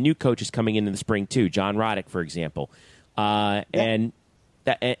the new coaches coming in the spring too. John Roddick, for example, and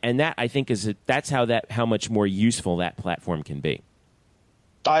that I think that's how much more useful that platform can be.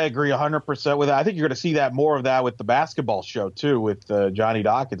 I agree 100% with that. I think you're going to see that more of that with the basketball show too, with Johnny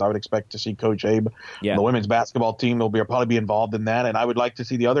Dawkins. I would expect to see Coach Abe, the women's basketball team, will probably be involved in that, and I would like to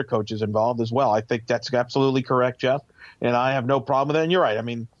see the other coaches involved as well. I think that's absolutely correct, Jeff, and I have no problem with that. And you're right. I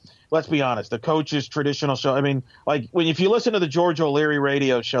mean, let's be honest. The coaches' traditional show. I mean, like if you listen to the George O'Leary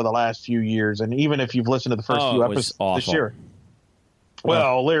radio show the last few years, and even if you've listened to the first few episodes this year.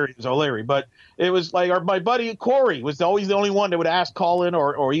 Well, O'Leary was O'Leary, but it was like my buddy Corey was always the only one that would call in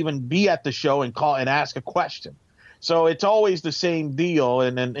or even be at the show and call and ask a question. So it's always the same deal.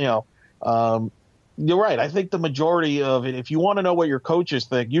 And then, you're right. I think the majority of it, if you want to know what your coaches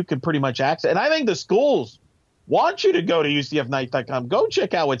think, you can pretty much access. And I think the schools want you to go to UCFnight.com. Go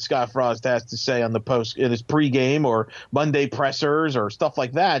check out what Scott Frost has to say on the post in his pregame or Monday pressers or stuff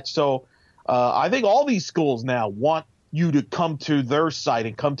like that. So I think all these schools now want you to come to their site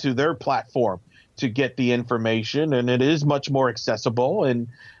and come to their platform to get the information, and it is much more accessible. And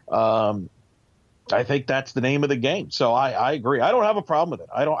I think that's the name of the game. So I agree. I don't have a problem with it.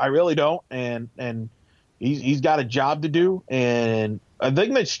 I really don't. And he's got a job to do. And a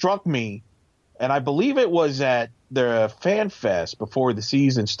thing that struck me, and I believe it was at the Fan Fest before the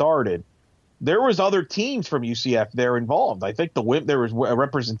season started, there was other teams from UCF there involved. I think there was a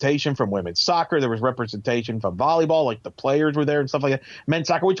representation from women's soccer. There was representation from volleyball, like the players were there and stuff like that. Men's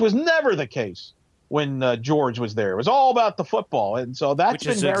soccer, which was never the case when George was there. It was all about the football, and so that's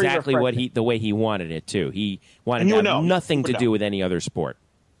been very exactly refreshing. the way he wanted it too. He wanted to have nothing to do with any other sport.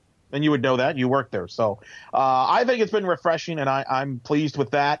 And you would know that. You worked there. So I think it's been refreshing, and I'm pleased with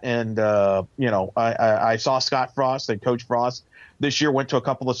that. And, I saw Scott Frost and Coach Frost this year went to a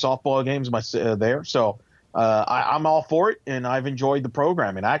couple of softball games there. So I'm all for it, and I've enjoyed the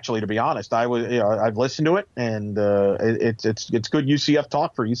program. And actually, to be honest, I've listened to it, and it's good UCF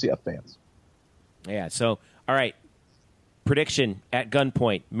talk for UCF fans. Yeah. So, all right. Prediction at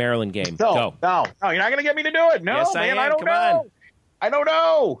gunpoint, Maryland game. No, you're not going to get me to do it. No, yes, man, I don't Come know. on. I don't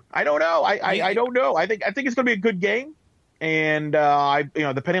know. I don't know. I think it's going to be a good game. And,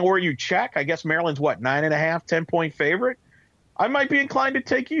 depending on where you check, I guess Maryland's 9.5, 10-point favorite. I might be inclined to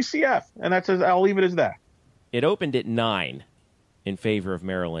take UCF, and I'll leave it as that. It opened at 9 in favor of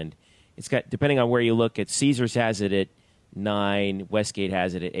Maryland. It's got, depending on where you look, Caesars has it at 9, Westgate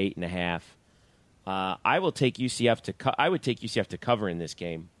has it at 8.5. I will take UCF I would take UCF to cover in this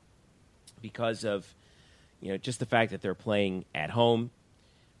game because of just the fact that they're playing at home.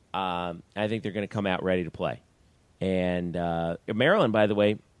 I think they're going to come out ready to play. And Maryland, by the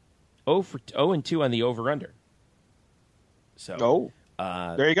way, 0-2 on the over/under. So,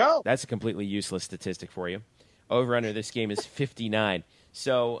 there you go. That's a completely useless statistic for you. Over/under this game is 59.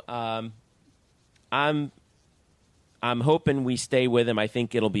 So I'm hoping we stay with them. I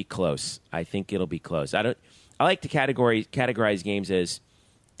think it'll be close. I like to categorize games as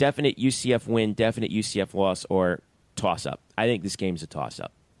definite UCF win, definite UCF loss, or toss-up. I think this game's a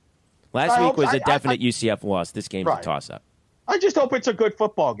toss-up. Last week was a definite UCF loss. This game's a toss-up. I just hope it's a good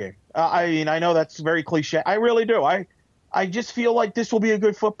football game. I know that's very cliche. I really do. I just feel like this will be a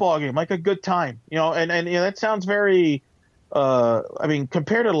good football game, like a good time. And that sounds very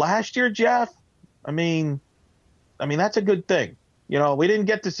compared to last year, Jeff, I mean that's a good thing. We didn't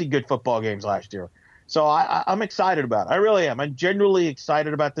get to see good football games last year. So I'm excited about it. I really am. I'm genuinely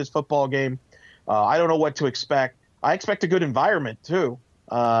excited about this football game. I don't know what to expect. I expect a good environment too.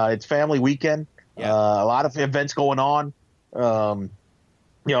 It's family weekend. Yeah. A lot of events going on. And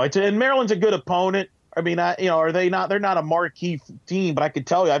Maryland's a good opponent. I mean, are they not? They're not a marquee team, but I can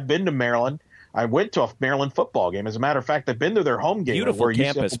tell you, I've been to Maryland. I went to a Maryland football game. As a matter of fact, I've been to their home game. Beautiful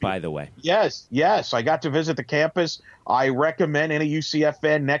campus, by the way. Yes. I got to visit the campus. I recommend any UCF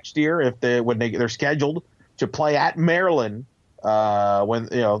fan next year when they're scheduled to play at Maryland.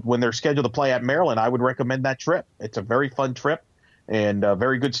 When they're scheduled to play at Maryland, I would recommend that trip. It's a very fun trip and a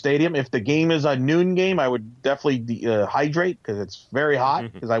very good stadium. If the game is a noon game, I would definitely hydrate because it's very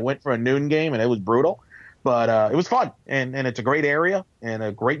hot. Because I went for a noon game and it was brutal, but it was fun and it's a great area and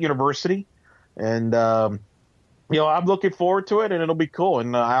a great university. And, I'm looking forward to it, and it'll be cool.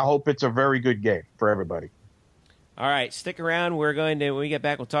 And I hope it's a very good game for everybody. All right, stick around. When we get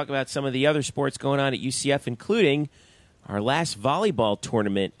back, we'll talk about some of the other sports going on at UCF, including our last volleyball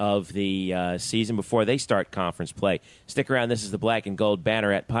tournament of the season before they start conference play. Stick around. This is the Black and Gold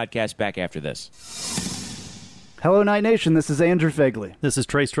Banneret Podcast. Back after this. Hello, Night Nation. This is Andrew Fegley. This is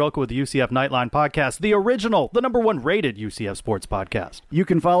Trey Strelka with the UCF Nightline Podcast, the original, the #1 rated UCF sports podcast. You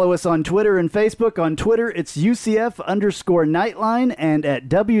can follow us on Twitter and Facebook. On Twitter, it's UCF_Nightline and at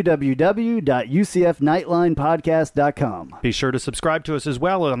www.ucfnightlinepodcast.com. Be sure to subscribe to us as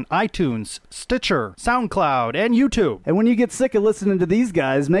well on iTunes, Stitcher, SoundCloud, and YouTube. And when you get sick of listening to these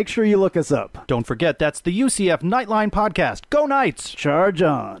guys, make sure you look us up. Don't forget, that's the UCF Nightline Podcast. Go Knights! Charge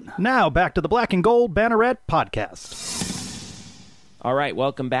on. Now, back to the Black and Gold Banneret Podcast. All right,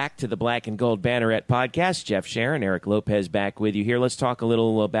 welcome back to the Black and Gold Banneret Podcast. Jeff Sharon, Eric Lopez back with you here. Let's talk a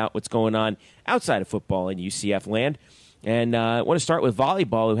little about what's going on outside of football in UCF land. And I want to start with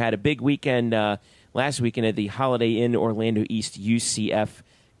volleyball, who had a big weekend last weekend at the Holiday Inn Orlando East UCF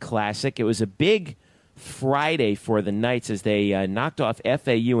Classic. It was a big Friday for the Knights as they knocked off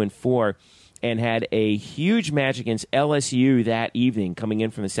FAU in 4 and had a huge match against LSU that evening, coming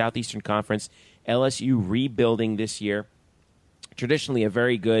in from the Southeastern Conference. LSU rebuilding this year. Traditionally a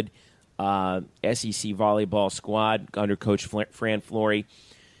very good SEC volleyball squad under Coach Fran Flory.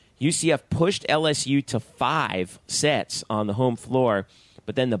 UCF pushed LSU to 5 sets on the home floor,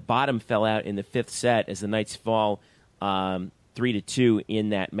 but then the bottom fell out in the 5th set as the Knights fall 3-2 in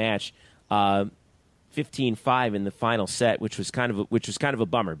that match. 15-5 in the final set, which was kind of a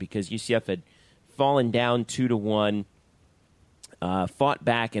bummer because UCF had fallen down 2-1. Fought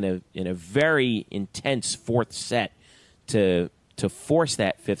back in a very intense 4th set to force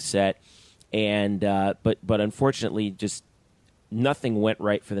that 5th set, and but unfortunately, just nothing went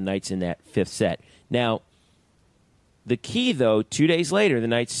right for the Knights in that 5th set. Now, the key though, 2 days later, the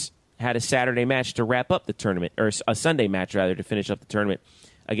Knights had a Saturday match to wrap up the tournament, or a Sunday match rather, to finish up the tournament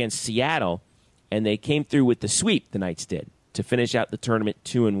against Seattle, and they came through with the sweep. The Knights did to finish out the tournament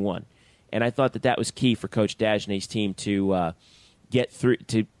 2-1, and I thought that was key for Coach Dagenet's team to get through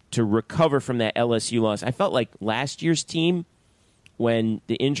to recover from that LSU loss. I felt like last year's team, when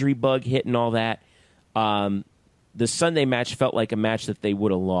the injury bug hit and all that, the Sunday match felt like a match that they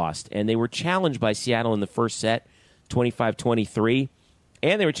would have lost. And they were challenged by Seattle in the first set, 25-23,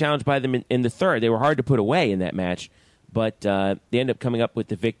 and they were challenged by them in the third. They were hard to put away in that match, but they ended up coming up with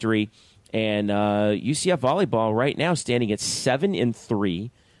the victory. And UCF volleyball right now standing at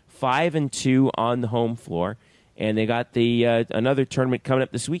 7-3, 5-2 on the home floor. and they got the another tournament coming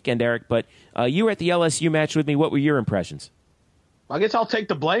up this weekend, Eric. But you were at the LSU match with me. What were your impressions? I guess I'll take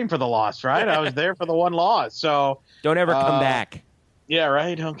the blame for the loss, right? I was there for the one loss, so don't ever come back. Yeah,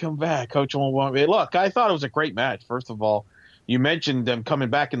 right. Don't come back. Coach won't want me. Look, I thought it was a great match. First of all, you mentioned them coming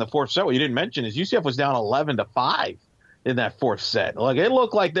back in the fourth set. What you didn't mention is UCF was down 11-5 in that fourth set. Like, it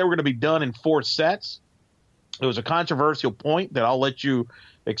looked like they were going to be done in 4 sets. It was a controversial point that I'll let you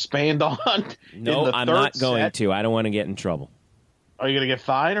expand on. No, I'm not going to. I don't want to get in trouble. Are you going to get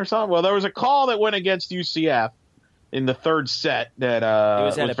fined or something? Well, there was a call that went against UCF in the third set that it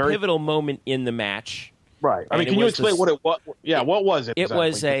was at a pivotal moment in the match. Right. I mean, can you explain what it was? Yeah, what was it? It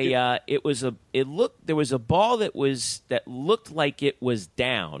was there was a ball that looked like it was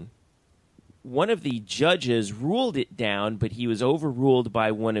down. One of the judges ruled it down, but he was overruled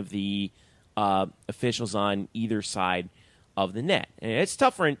by one of the officials on either side of the net. And it's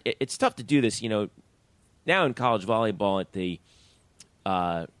tough to do this, now in college volleyball at the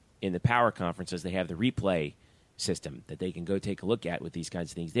in the power conferences, they have the replay system that they can go take a look at with these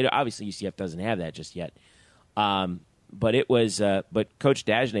kinds of things. Obviously, UCF doesn't have that just yet. But it was, but Coach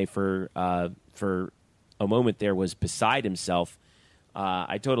Dagenet for a moment there was beside himself.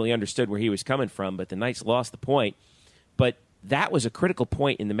 I totally understood where he was coming from, but the Knights lost the point. But that was a critical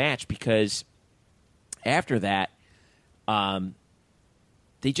point in the match because after that,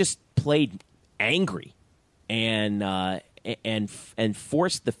 they just played angry and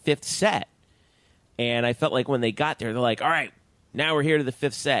forced the fifth set. And I felt like when they got there, they're like, all right, now we're here to the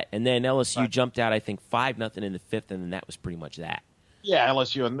fifth set. And then LSU jumped out, I think, 5-0 in the fifth, and then that was pretty much that. Yeah,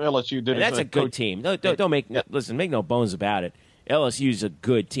 LSU did it. That's a good team. Don't make no bones about it. LSU's a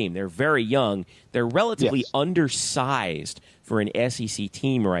good team. They're very young. They're relatively undersized for an SEC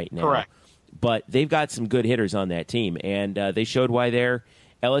team right now. Correct. But they've got some good hitters on that team, and they showed why they're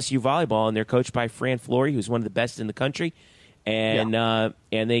LSU volleyball, and they're coached by Fran Flory, who's one of the best in the country. And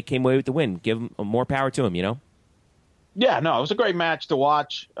they came away with the win. Give them more power to them, Yeah, no, it was a great match to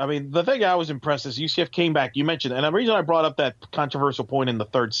watch. I mean, the thing I was impressed is UCF came back. You mentioned, and the reason I brought up that controversial point in the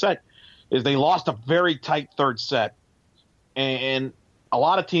third set is they lost a very tight third set, and a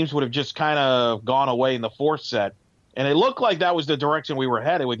lot of teams would have just kind of gone away in the fourth set. And it looked like that was the direction we were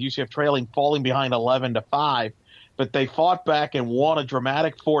headed with UCF falling behind 11-5. But they fought back and won a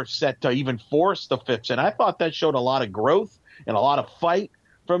dramatic fourth set to even force the fifth. And I thought that showed a lot of growth and a lot of fight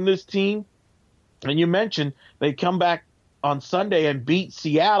from this team. And you mentioned they come back on Sunday and beat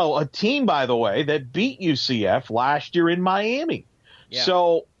Seattle, a team, by the way, that beat UCF last year in Miami. Yeah.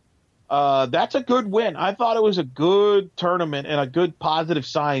 So that's a good win. I thought it was a good tournament and a good positive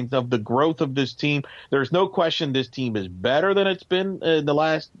sign of the growth of this team. There's no question this team is better than it's been the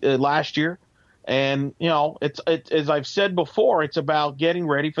last year. And, it's as I've said before, it's about getting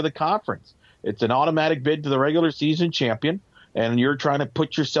ready for the conference. It's an automatic bid to the regular season champion, and you're trying to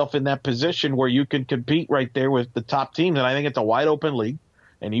put yourself in that position where you can compete right there with the top teams. And I think it's a wide open league,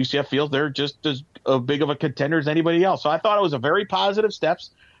 and UCF feels they're just as big of a contender as anybody else. So I thought it was a very positive steps.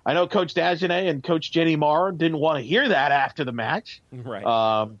 I know Coach Dagenet and Coach Jenny Marr didn't want to hear that after the match.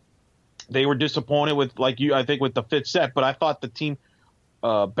 Right. They were disappointed with, I think, with the fifth set, but I thought the team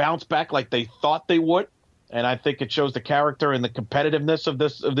bounced back like they thought they would. And I think it shows the character and the competitiveness of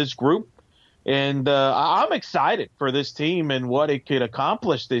this group. And I'm excited for this team and what it could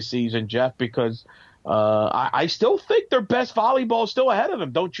accomplish this season, Jeff, because I still think their best volleyball is still ahead of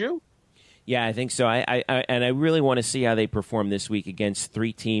them, don't you? Yeah, I think so. I really want to see how they perform this week against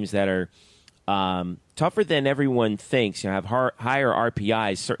 3 teams that are tougher than everyone thinks. Have higher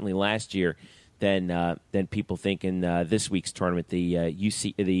RPIs certainly last year than people think in this week's tournament,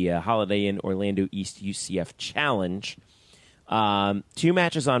 the Holiday Inn Orlando East UCF Challenge. 2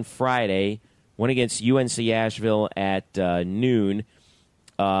 matches on Friday. One against UNC Asheville at noon,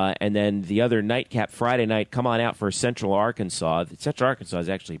 and then the other nightcap Friday night. Come on out for Central Arkansas. Central Arkansas is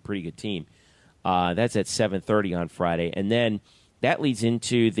actually a pretty good team. That's at 7:30 on Friday, and then that leads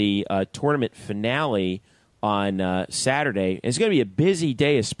into the tournament finale on Saturday. It's going to be a busy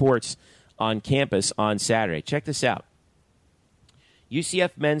day of sports on campus on Saturday. Check this out.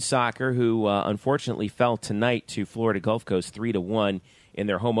 UCF men's soccer, who unfortunately fell tonight to Florida Gulf Coast 3-1 in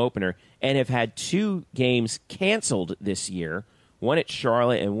their home opener, and have had 2 games canceled this year, one at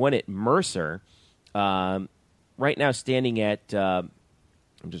Charlotte and one at Mercer. Right now standing at, I'm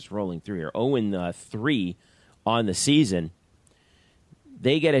just rolling through here, 0-3 on the season.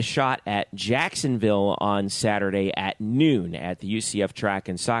 They get a shot at Jacksonville on Saturday at noon at the UCF Track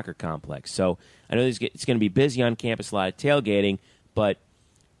and Soccer Complex. So I know it's going to be busy on campus, a lot of tailgating, but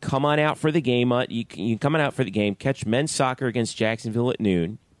come on out for the game. You come on out for the game. Catch men's soccer against Jacksonville at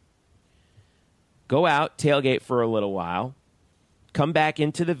noon. go out, tailgate for a little while, come back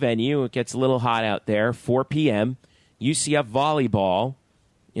into the venue. It gets a little hot out there, 4 p.m., UCF volleyball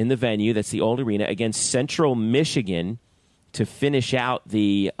in the venue. That's the old arena against Central Michigan to finish out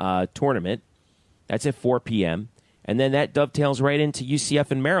the tournament. That's at 4 p.m., and then that dovetails right into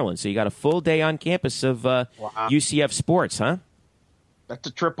UCF in Maryland. So you got a full day on campus of UCF sports, huh? That's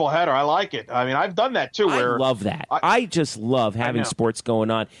a triple header. I like it. I mean, I've done that too. I love that. I just love having sports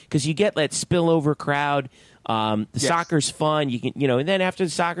going on because you get that spillover crowd. Soccer's fun. You can, and then after the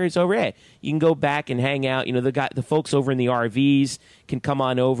soccer is over, you can go back and hang out. The folks over in the RVs can come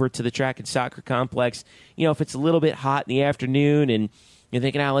on over to the track and soccer complex. If it's a little bit hot in the afternoon and you're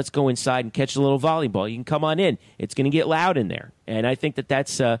thinking, let's go inside and catch a little volleyball, you can come on in. It's going to get loud in there. And I think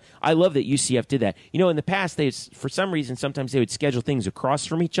that's I love that UCF did that. In the past, for some reason, sometimes they would schedule things across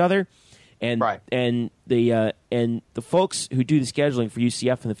from each other. And the folks who do the scheduling for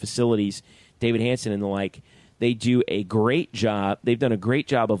UCF and the facilities, David Hansen and the like, they do a great job. They've done a great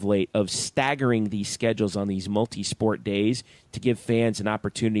job of late of staggering these schedules on these multi-sport days to give fans an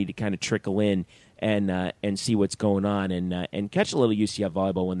opportunity to kind of trickle in and see what's going on and catch a little UCF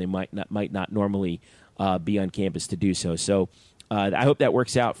volleyball when they might not normally be on campus to do so. So I hope that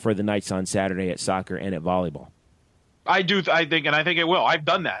works out for the nights on Saturday at soccer and at volleyball. I think it will. I've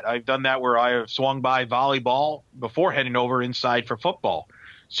done that. I've done that where I have swung by volleyball before heading over inside for football.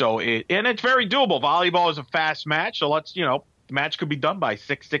 So it's very doable. Volleyball is a fast match, so the match could be done by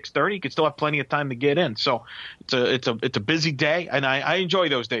 6:30. You could still have plenty of time to get in. So it's a busy day, and I enjoy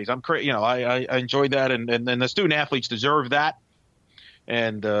those days. I enjoy that, and the student athletes deserve that,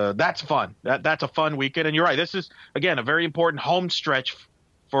 and that's fun. That's a fun weekend. And you're right. This is again a very important home stretch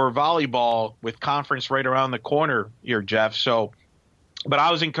for volleyball with conference right around the corner here, Jeff. So, but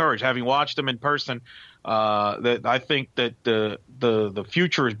I was encouraged having watched them in person. That I think that the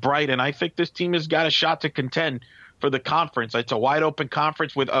future is bright, and I think this team has got a shot to contend for the conference. It's a wide open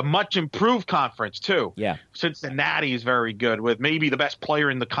conference with a much improved conference too. Yeah, Cincinnati is very good with maybe the best player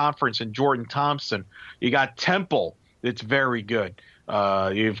in the conference in Jordan Thompson. You got Temple, it's very good.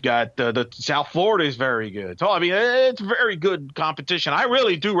 You've got the South Florida is very good. So I mean, it's very good competition. I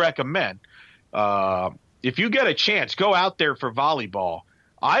really do recommend if you get a chance, go out there for volleyball.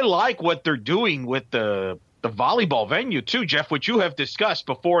 I like what they're doing with the volleyball venue too, Jeff, which you have discussed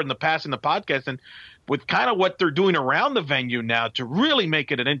before in the past in the podcast, and with kind of what they're doing around the venue now to really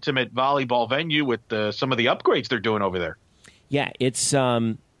make it an intimate volleyball venue with some of the upgrades they're doing over there. Yeah, it's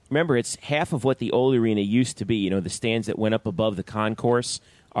remember, it's half of what the old arena used to be. The stands that went up above the concourse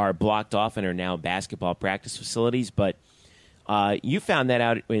are blocked off and are now basketball practice facilities. But you found that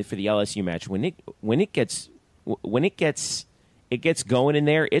out for the LSU match. When it gets going in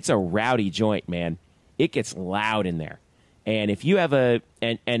there, it's a rowdy joint, man. It gets loud in there. And if you have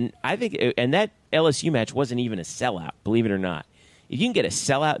and I think that LSU match wasn't even a sellout, believe it or not. If you can get a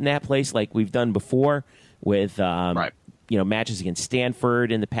sellout in that place like we've done before with matches against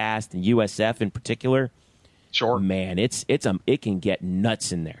Stanford in the past and USF in particular, sure, man, it can get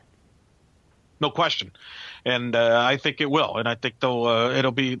nuts in there. No question. And I think it will, and I think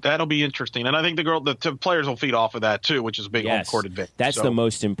that'll be interesting, and I think the players will feed off of that too, which is a big home court advantage. That's the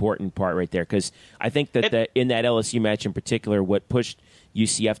most important part right there, because I think that in that LSU match in particular, what pushed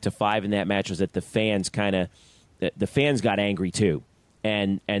UCF to 5 in that match was that the fans got angry too,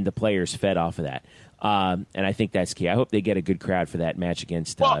 and the players fed off of that, and I think that's key. I hope they get a good crowd for that match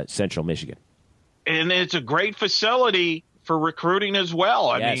against Central Michigan. And it's a great facility for recruiting as well.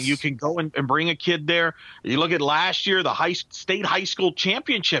 I mean, you can go and bring a kid there. You look at last year, the state high school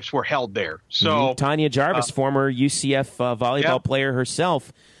championships were held there. So Tanya Jarvis, former UCF volleyball player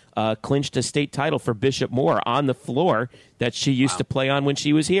herself, clinched a state title for Bishop Moore on the floor that she used to play on when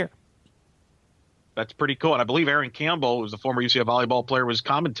she was here. That's pretty cool. And I believe Aaron Campbell, who's the former UCF volleyball player, was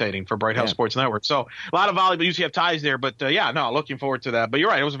commentating for Bright House Sports Network. So a lot of volleyball UCF ties there. But, looking forward to that. But you're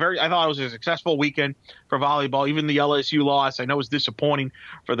right. I thought it was a successful weekend for volleyball. Even the LSU loss, I know, was disappointing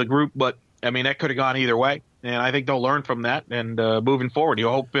for the group. But, I mean, that could have gone either way. And I think they'll learn from that. And moving forward, you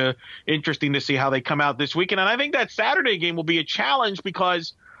hope interesting to see how they come out this weekend. And I think that Saturday game will be a challenge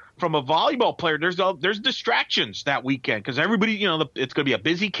because – from a volleyball player, there's distractions that weekend because everybody, it's going to be a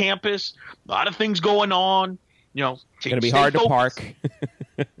busy campus, a lot of things going on. It's going to be hard to park.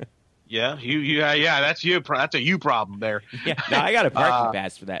 Yeah, that's you. That's a you problem there. Yeah, no, I got a parking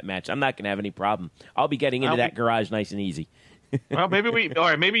pass for that match. I'm not going to have any problem. I'll be getting into that garage nice and easy. Well,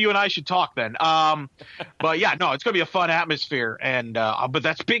 maybe you and I should talk then. But yeah, no, it's going to be a fun atmosphere, and but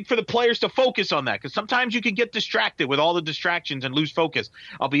that's big for the players to focus on that because sometimes you can get distracted with all the distractions and lose focus.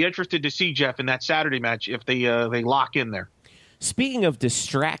 I'll be interested to see, Jeff, in that Saturday match if they lock in there. Speaking of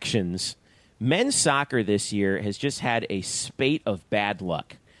distractions, Men's soccer this year has just had a spate of bad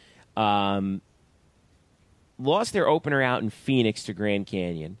luck. Lost their opener out in Phoenix to Grand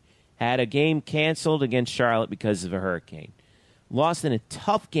Canyon. Had a game canceled against Charlotte because of a hurricane. Lost in a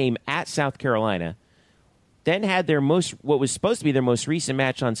tough game at South Carolina. Then had what was supposed to be their most recent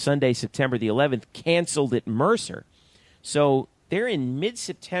match on Sunday, September the 11th, canceled at Mercer. So they're in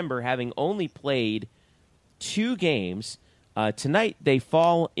mid-September, having only played 2 games. Tonight they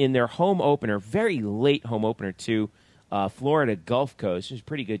fall in their home opener, very late home opener, to Florida Gulf Coast, which is a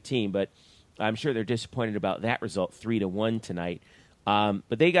pretty good team, but I'm sure they're disappointed about that result, 3-1 tonight.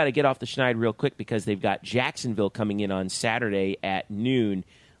 But they got to get off the schneid real quick because they've got Jacksonville coming in on Saturday at noon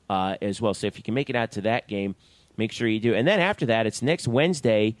as well. So if you can make it out to that game, make sure you do. And then after that, it's next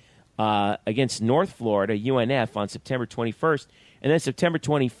Wednesday against North Florida, UNF, on September 21st. And then September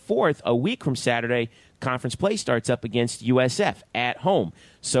 24th, a week from Saturday, conference play starts up against USF at home.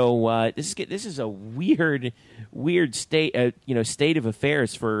 So this is a weird state of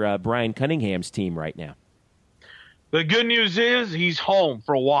affairs for Brian Cunningham's team right now. The good news is he's home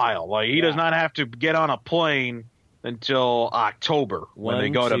for a while. Like he does not have to get on a plane until October when they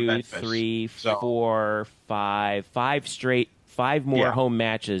go to Memphis. 1, 2, 3, 4, 5 straight, 5 more home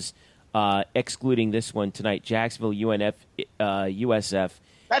matches, excluding this one tonight. Jacksonville, UNF, USF,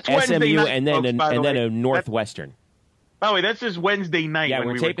 that's SMU, Wednesday night, and then folks, a Northwestern. By the way, this is Wednesday night. Yeah, when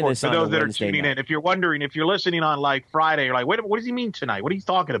we're we taping record. this For on those that Wednesday are tuning night. in. If you're wondering, if you're listening on like Friday, you're like, what does he mean tonight? What are you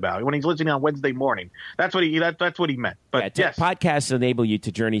talking about? When he's listening on Wednesday morning, that's what he meant. But yes, podcasts enable you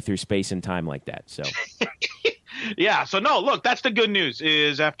to journey through space and time like that. So. Yeah. So no, look, that's the good news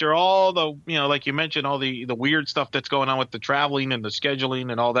is after all the, like you mentioned, all the weird stuff that's going on with the traveling and the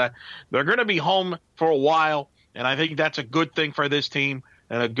scheduling and all that, they're going to be home for a while. And I think that's a good thing for this team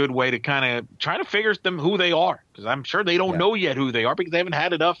and a good way to kind of try to figure them who they are. Because I'm sure they don't know yet who they are because they haven't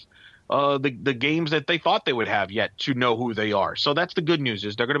had enough the games that they thought they would have yet to know who they are. So that's the good news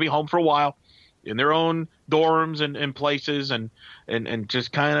is they're going to be home for a while in their own dorms and places and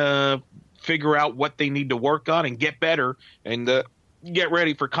just kind of figure out what they need to work on and get better and get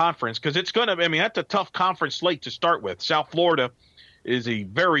ready for conference because it's going to – that's a tough conference slate to start with. South Florida is a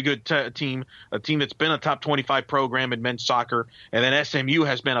very good team, a team that's been a top 25 program in men's soccer, and then SMU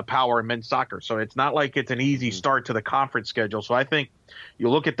has been a power in men's soccer. So it's not like it's an easy start to the conference schedule. So I think you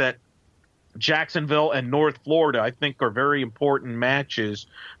look at that Jacksonville and North Florida, I think, are very important matches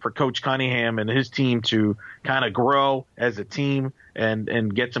for Coach Cunningham and his team to kind of grow as a team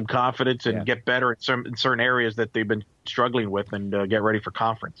and get some confidence and get better in certain areas that they've been struggling with and get ready for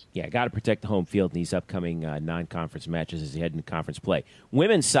conference. Yeah, got to protect the home field in these upcoming non-conference matches as they head into conference play.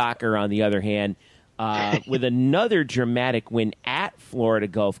 Women's soccer, on the other hand, with another dramatic win at Florida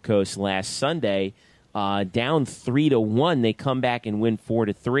Gulf Coast last Sunday, down 3-1, they come back and win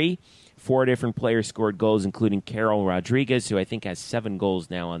 4-3. 4 different players scored goals, including Carol Rodriguez, who I think has 7 goals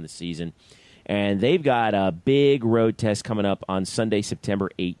now on the season. And they've got a big road test coming up on Sunday,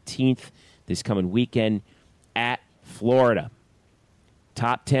 September 18th, this coming weekend at Florida.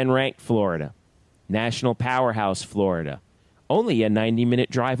 Top 10 ranked Florida. National powerhouse Florida. Only a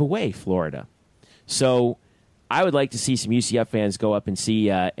 90-minute drive away, Florida. So I would like to see some UCF fans go up and see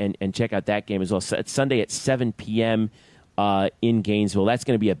and check out that game as well. So it's Sunday at 7 p.m., in Gainesville. That's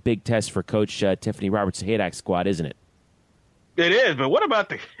going to be a big test for Coach Tiffany Roberts' squad, isn't it? It is, but what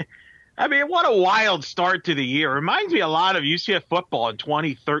about what a wild start to the year. It reminds me a lot of UCF football in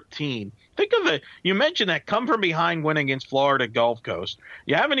 2013. Think of you mentioned that come from behind win against Florida Gulf Coast.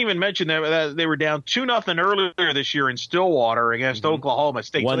 You haven't even mentioned that they were down 2-0 earlier this year in Stillwater against Oklahoma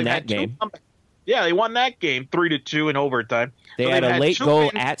State. Won that game. They won that game 3-2 in overtime. They had a late goal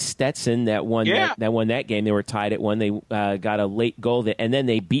at Stetson that won that game. They were tied at 1. They got a late goal, and then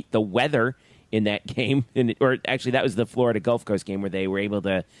they beat the Weather in that game. Or actually, that was the Florida Gulf Coast game where they were able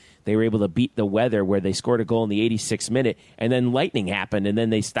to beat the Weather, where they scored a goal in the 86th minute, and then lightning happened, and then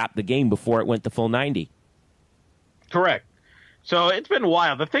they stopped the game before it went the full 90. Correct. So it's been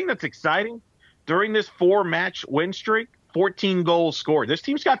wild. The thing that's exciting during this 4-match win streak, 14 goals scored. This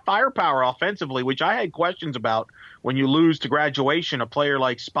team's got firepower offensively, which I had questions about when you lose to graduation a player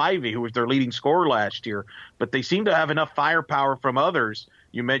like Spivey, who was their leading scorer last year. But they seem to have enough firepower from others.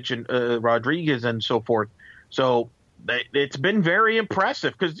 You mentioned Rodriguez and so forth. So it's been very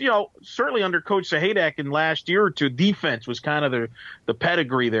impressive because, certainly under Coach Sahadak in last year or two, defense was kind of the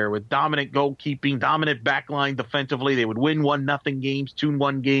pedigree there with dominant goalkeeping, dominant backline defensively. They would win 1-0 games,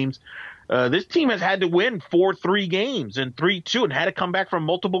 2-1 games. This team has had to win 4-3 games and 3-2 and had to come back from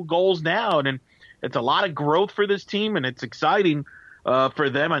multiple goals now. And it's a lot of growth for this team, and it's exciting. for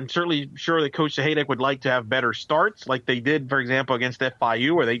them. I'm certainly sure that Coach Sahadek would like to have better starts, like they did, for example, against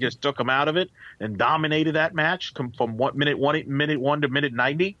FIU, where they just took them out of it and dominated that match from minute one to minute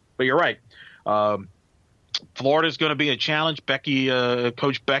 90. But you're right. Florida's going to be a challenge.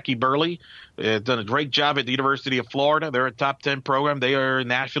 Coach Becky Burley has done a great job at the University of Florida. They're a top 10 program. They are a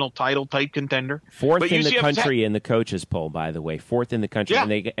national title type contender. Fourth in the country in the coaches poll, by the way. Fourth in the country,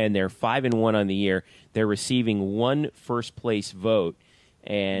 yeah. and they're 5-1 on the year. They're receiving one first place vote,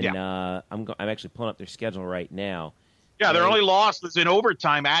 and I'm actually pulling up their schedule right now. Yeah, their only loss was in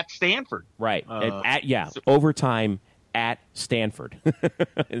overtime at Stanford. Right, overtime at Stanford.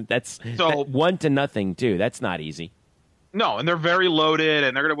 That's 1-0 too. That's not easy. No, and they're very loaded,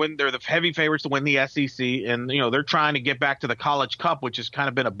 and they're going to win. They're the heavy favorites to win the SEC, and they're trying to get back to the College Cup, which has kind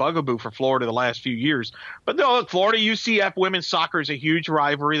of been a bugaboo for Florida the last few years. But no, Florida UCF women's soccer is a huge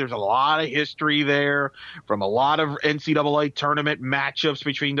rivalry. There's a lot of history there from a lot of NCAA tournament matchups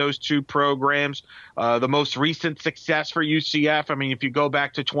between those two programs. The most recent success for UCF, I mean, if you go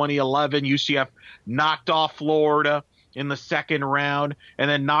back to 2011, UCF knocked off Florida in the second round, and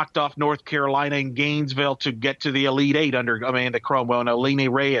then knocked off North Carolina and Gainesville to get to the Elite Eight under Amanda Cromwell and Alini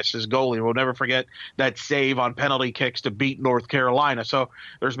Reyes as goalie. We'll never forget that save on penalty kicks to beat North Carolina. So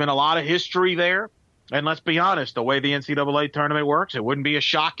there's been a lot of history there. And let's be honest, the way the NCAA tournament works, it wouldn't be a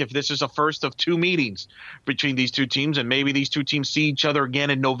shock if this is a first of two meetings between these two teams, and maybe these two teams see each other again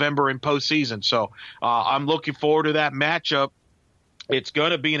in November in postseason. So I'm looking forward to that matchup. It's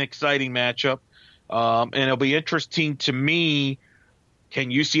going to be an exciting matchup. And it'll be interesting to me, can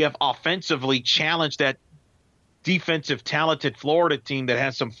UCF offensively challenge that defensive talented Florida team that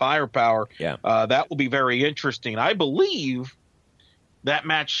has some firepower? Yeah. That will be very interesting. I believe that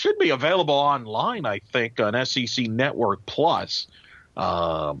match should be available online, I think, on SEC Network Plus.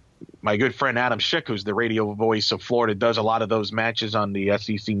 My good friend Adam Schick, who's the radio voice of Florida, does a lot of those matches on the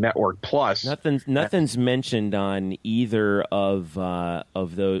SEC Network Plus. Nothing's mentioned on either of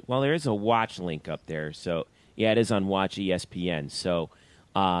those. Well, there is a watch link up there, so yeah, it is on Watch ESPN. So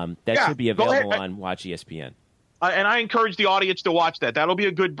that should be available on Watch ESPN. And I encourage the audience to watch that. That'll be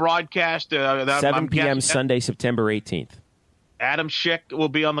a good broadcast. 7 p.m. Sunday, September 18th. Adam Schick will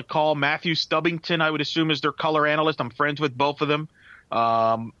be on the call. Matthew Stubbington, I would assume, is their color analyst. I'm friends with both of them.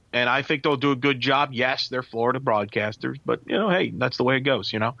 And I think they'll do a good job. Yes, they're Florida broadcasters, but hey, that's the way it goes.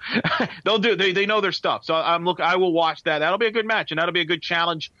 They'll do. They know their stuff. So I will watch that. That'll be a good match, and that'll be a good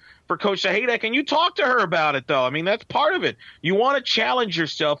challenge for Coach Sahadek. And you talk to her about it, though. I mean, that's part of it. You want to challenge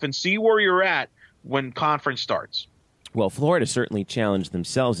yourself and see where you're at when conference starts. Well, Florida certainly challenged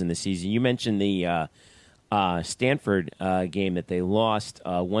themselves in the season. You mentioned the Stanford game that they lost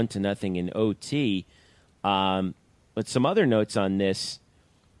 1-0 in OT. But some other notes on this.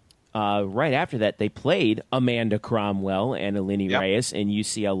 Right after that, they played Amanda Cromwell and Alini Reyes in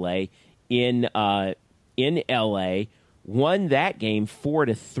UCLA in LA. Won that game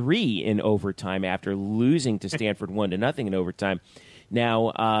 4-3 in overtime after losing to Stanford 1-0 in overtime.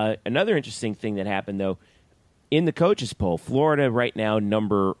 Now, another interesting thing that happened, though, in the coaches poll, Florida right now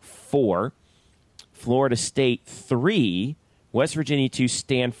number 4, Florida State 3, West Virginia 2,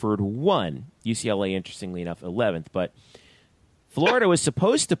 Stanford 1. UCLA, interestingly enough, 11th, but Florida was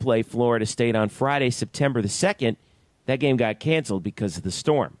supposed to play Florida State on Friday, September the 2nd. That game got canceled because of the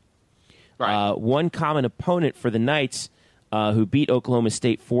storm. Right. One common opponent for the Knights who beat Oklahoma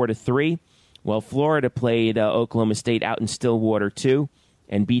State 4-3. Well, Florida played Oklahoma State out in Stillwater 2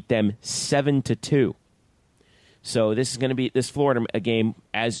 and beat them 7-2. So this is going to be this Florida game,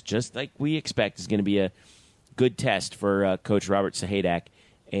 as just like we expect, is going to be a good test for Coach Robert Sahadek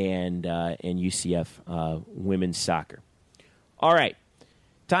and UCF women's soccer. All right,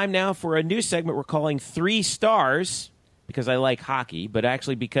 time now for a new segment we're calling 3 Stars, because I like hockey, but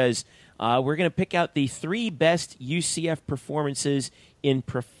actually because we're going to pick out the 3 best UCF performances in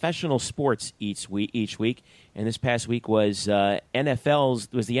professional sports each week. And this past week was the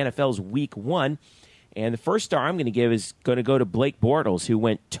NFL's Week 1. And the first star I'm going to give is going to go to Blake Bortles, who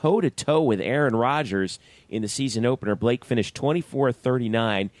went toe-to-toe with Aaron Rodgers in the season opener. Blake finished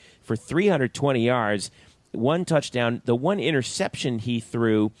 24-39 for 320 yards. 1 touchdown. The 1 interception he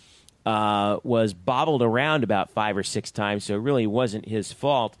threw was bobbled around about 5 or 6 times, so it really wasn't his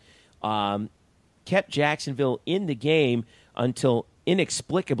fault. Kept Jacksonville in the game until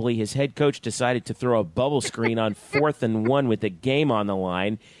inexplicably his head coach decided to throw a bubble screen on 4th and 1 with the game on the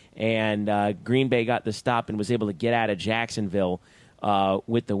line, and Green Bay got the stop and was able to get out of Jacksonville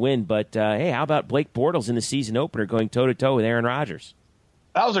with the win. But, hey, how about Blake Bortles in the season opener going toe-to-toe with Aaron Rodgers?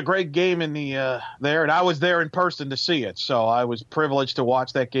 That was a great game in the there, and I was there in person to see it. So I was privileged to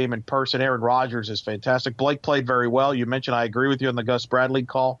watch that game in person. Aaron Rodgers is fantastic. Blake played very well. You mentioned I agree with you on the Gus Bradley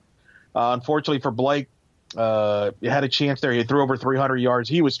call. Unfortunately for Blake, you had a chance there. He threw over 300 yards.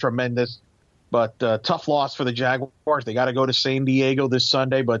 He was tremendous, but tough loss for the Jaguars. They got to go to San Diego this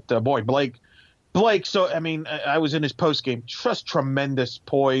Sunday. But boy, Blake. So I mean, I was in his post game. Just tremendous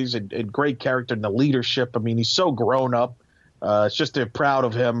poise and great character and the leadership. I mean, he's so grown up. It's just proud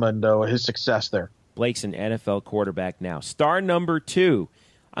of him and his success there. Blake's an NFL quarterback now. Star number 2,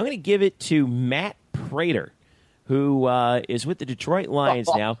 I'm going to give it to Matt Prater, who is with the Detroit Lions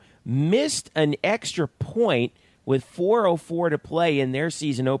now. Missed an extra point with 4:04 to play in their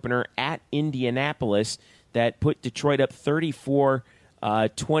season opener at Indianapolis that put Detroit up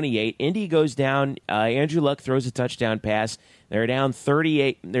 34-28. Indy goes down. Andrew Luck throws a touchdown pass. They're down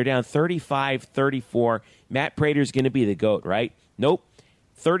 38. They're down 35-34. Matt Prater's going to be the GOAT, right? Nope.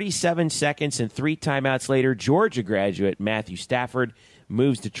 37 seconds and 3 timeouts later, Georgia graduate Matthew Stafford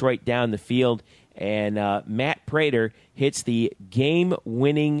moves Detroit down the field, and Matt Prater hits the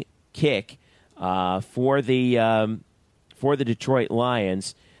game-winning kick for the Detroit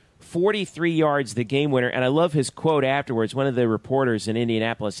Lions. 43 yards, the game winner. And I love his quote afterwards. One of the reporters in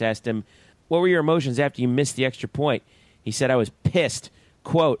Indianapolis asked him, "What were your emotions after you missed the extra point?" He said, "I was pissed.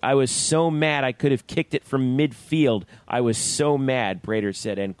 Quote, I was so mad I could have kicked it from midfield. I was so mad," Prater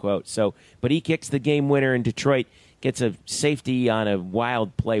said, end quote. So, but he kicks the game winner, and Detroit gets a safety on a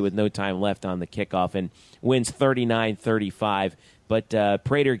wild play with no time left on the kickoff and wins 39-35. But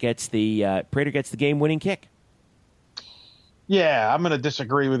Prater gets the game-winning kick. Yeah, I'm going to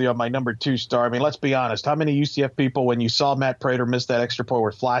disagree with you on my number 2 star. I mean, let's be honest. How many UCF people, when you saw Matt Prater miss that extra point,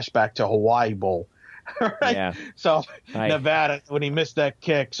 were flashback to Hawaii Bowl? Right? Yeah. So Nevada, when he missed that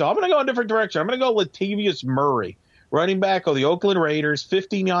kick. So I'm going to go in a different direction. I'm going to go Latavius Murray, running back of the Oakland Raiders,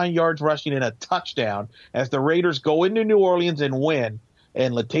 59 yards rushing and a touchdown as the Raiders go into New Orleans and win.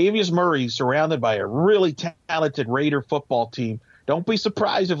 And Latavius Murray, surrounded by a really talented Raider football team. Don't be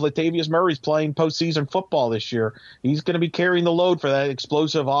surprised if Latavius Murray's playing postseason football this year. He's going to be carrying the load for that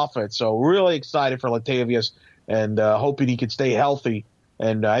explosive offense. So really excited for Latavius and hoping he can stay healthy.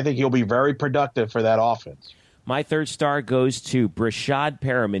 And I think he'll be very productive for that offense. My 3rd star goes to Brashad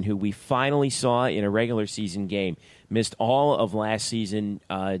Perriman, who we finally saw in a regular season game. Missed all of last season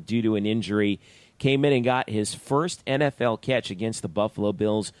due to an injury. Came in and got his first NFL catch against the Buffalo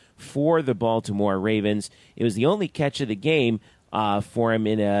Bills for the Baltimore Ravens. It was the only catch of the game for him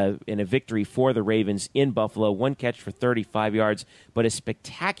in a victory for the Ravens in Buffalo. 1 catch for 35 yards, but a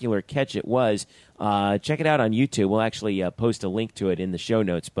spectacular catch it was. Check it out on YouTube. We'll actually post a link to it in the show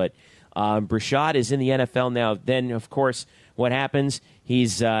notes. But Brashad is in the NFL now. Then, of course, what happens?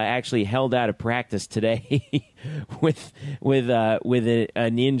 He's actually held out of practice today with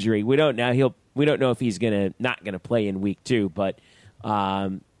an injury. We don't know if he's not gonna play in week 2, but.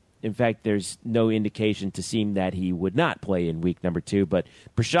 In fact, there's no indication to seem that he would not play in week number 2. But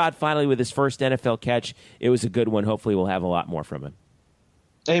Brashad finally with his first NFL catch. It was a good one. Hopefully we'll have a lot more from him.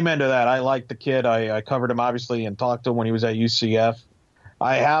 Amen to that. I like the kid. I covered him, obviously, and talked to him when he was at UCF.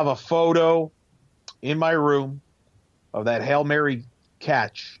 I have a photo in my room of that Hail Mary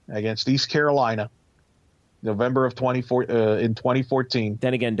catch against East Carolina, November of 2014.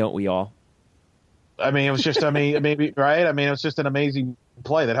 Then again, don't we all? I mean, it was just, maybe, right? I mean, it was just an amazing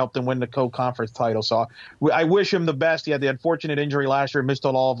play that helped him win the co-conference title. So I wish him the best. He had the unfortunate injury last year, missed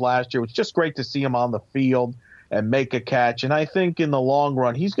all of last year. It was just great to see him on the field and make a catch. And I think in the long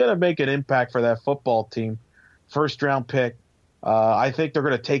run, he's going to make an impact for that football team. First-round pick. I think they're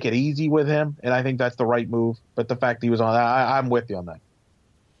going to take it easy with him, and I think that's the right move. But the fact that he was on that, I'm with you on that.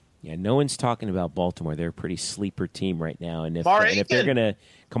 Yeah, no one's talking about Baltimore. They're a pretty sleeper team right now. And if they're going to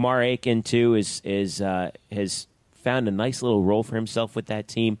 – Kamar Aiken, too, has found a nice little role for himself with that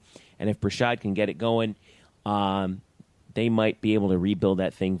team. And if Brashad can get it going, they might be able to rebuild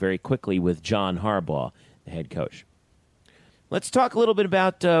that thing very quickly with John Harbaugh, the head coach. Let's talk a little bit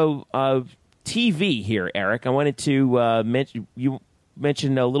about TV here, Eric. I wanted to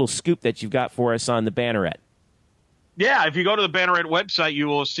mention a little scoop that you've got for us on the Banneret. Yeah, if you go to the Banneret website, you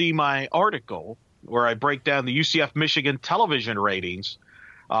will see my article where I break down the UCF Michigan television ratings.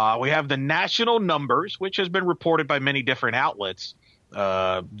 We have the national numbers, which has been reported by many different outlets.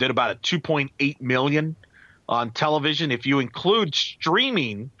 Did about a 2.8 million on television. If you include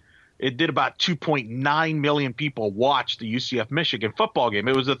streaming, it did about 2.9 million people watch the UCF Michigan football game.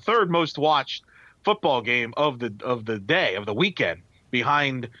 It was the 3rd most watched football game of the day, of the weekend,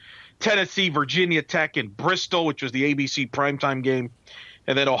 behind Tennessee, Virginia Tech, and Bristol, which was the ABC primetime game,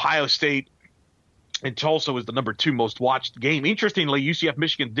 and then Ohio State And Tulsa was the number 2 most watched game. Interestingly, UCF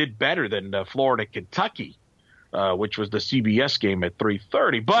Michigan did better than Florida Kentucky, which was the CBS game at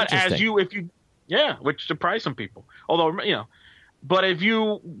 3:30. But which surprised some people. Although, but if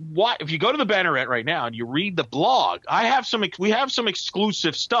you go to the Banneret right now and you read the blog, we have some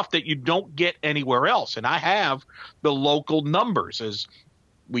exclusive stuff that you don't get anywhere else, and I have the local numbers as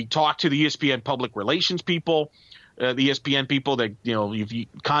we talk to the ESPN public relations people. The ESPN people that if you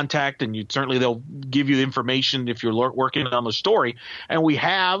contact, and certainly they'll give you the information if you're working on the story. And we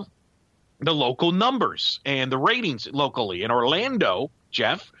have the local numbers and the ratings locally in Orlando.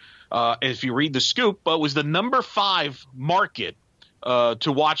 Jeff, if you read the scoop, was the number 5 market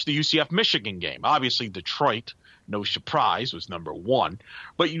to watch the UCF Michigan game. Obviously, Detroit, no surprise, was number 1.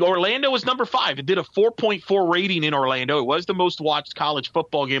 But Orlando was number 5. It did a 4.4 rating in Orlando. It was the most watched college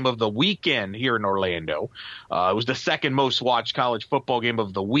football game of the weekend here in Orlando. It was the second most watched college football game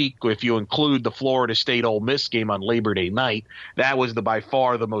of the week if you include the Florida State Ole Miss game on Labor Day night. That was by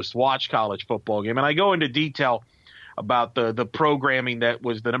far the most watched college football game. And I go into detail about the programming that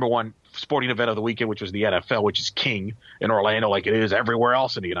was the number 1 sporting event of the weekend, which was the NFL, which is king in Orlando like it is everywhere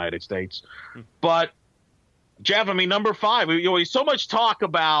else in the United States. But Jeff, number 5, so much talk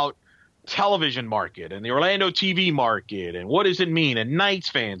about television market and the Orlando TV market and what does it mean and Knights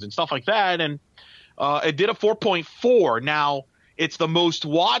fans and stuff like that. And it did a 4.4. Now, it's the most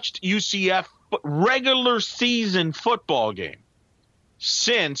watched UCF regular season football game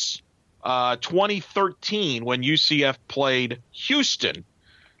since 2013 when UCF played Houston.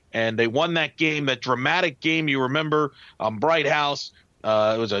 And they won that game, that dramatic game you remember, Bright House.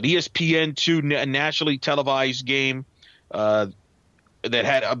 It was an ESPN2 nationally televised game that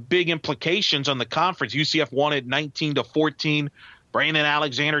had big implications on the conference. UCF won it 19-14. Brandon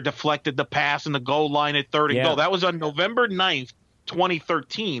Alexander deflected the pass in the goal line at 3rd and goal. That was on November 9th,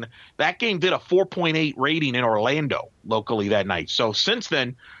 2013. That game did a 4.8 rating in Orlando locally that night. So since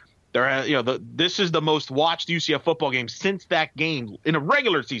then, this is the most watched UCF football game since that game in a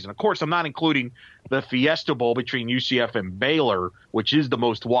regular season. Of course, I'm not including the Fiesta Bowl between UCF and Baylor, which is the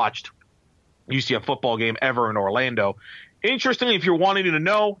most watched UCF football game ever in Orlando. Interestingly, if you're wanting to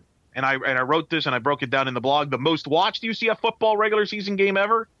know, and I wrote this and I broke it down in the blog, the most watched UCF football regular season game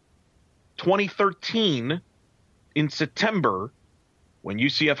ever, 2013 in September when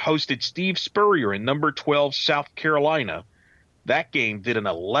UCF hosted Steve Spurrier in number 12 South Carolina. That game did an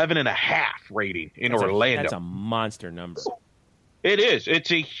 11.5 rating in Orlando. That's a monster number. It is.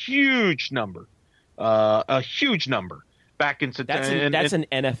 It's a huge number. A huge number. Back in September. That's an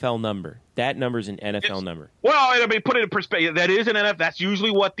NFL number. That number's an NFL number. Well, put it in perspective. That is an NFL. That's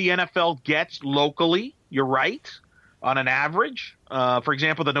usually what the NFL gets locally. You're right. On an average. For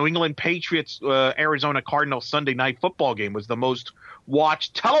example, the New England Patriots Arizona Cardinals Sunday night football game was the most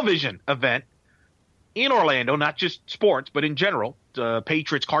watched television event in Orlando, not just sports, but in general.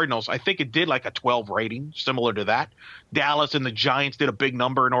 Patriots Cardinals, I think it did like a 12 rating, similar to that. Dallas and the Giants did a big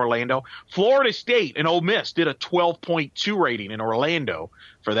number in Orlando. Florida State and Ole Miss did a 12.2 rating in Orlando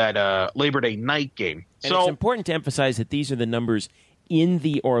for that Labor Day night game. And it's important to emphasize that these are the numbers in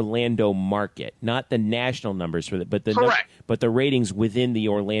the Orlando market, not the national numbers for but the ratings within the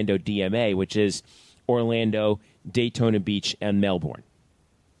Orlando DMA, which is Orlando, Daytona Beach, and Melbourne.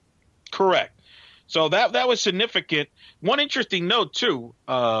 Correct. So that was significant. One interesting note, too,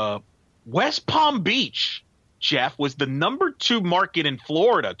 West Palm Beach, Jeff, was the number 2 market in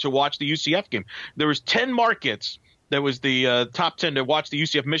Florida to watch the UCF game. There was 10 markets. That was the top 10 to watch the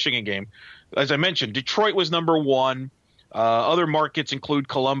UCF Michigan game. As I mentioned, Detroit was number 1. Other markets include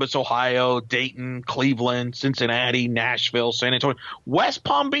Columbus, Ohio, Dayton, Cleveland, Cincinnati, Nashville, San Antonio. West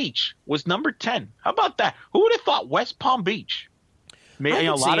Palm Beach was number 10. How about that? Who would have thought West Palm Beach?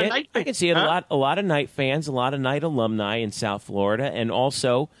 I can see it. A lot of Knight fans, a lot of Knight alumni in South Florida, and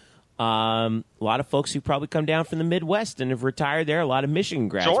also a lot of folks who probably come down from the Midwest and have retired there. A lot of Michigan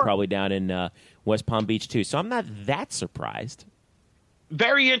grads probably down in West Palm Beach too. So I'm not that surprised.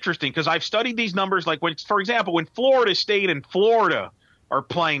 Very interesting because I've studied these numbers. Like for example, when Florida State and Florida are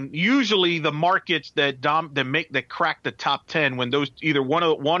playing, usually the markets that crack the top 10 when those either one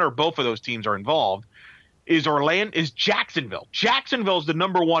or both of those teams are involved. Is Jacksonville. Jacksonville is the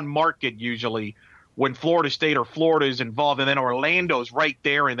number 1 market usually when Florida State or Florida is involved, and then Orlando's right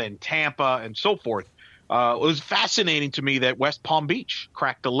there, and then Tampa and so forth. It was fascinating to me that West Palm Beach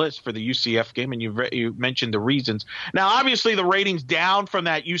cracked the list for the UCF game, and you mentioned the reasons. Now, obviously, the ratings down from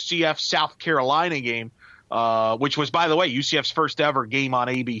that UCF South Carolina game, which was, by the way, UCF's first ever game on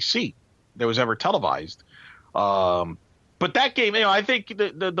ABC that was ever televised. But that game, I think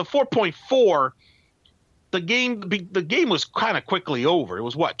the 4.4 the game was kind of quickly over. It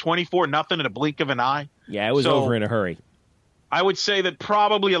was 24-0 in a blink of an eye. Yeah, it was over in a hurry. I would say that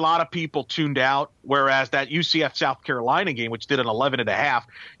probably a lot of people tuned out, whereas that UCF South Carolina game, which did an 11.5,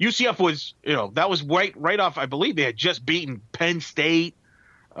 UCF was, that was right off. I believe they had just beaten Penn State,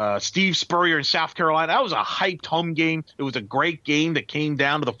 Steve Spurrier in South Carolina. That was a hyped home game. It was a great game that came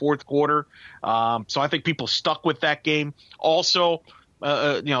down to the fourth quarter. So I think people stuck with that game. Also,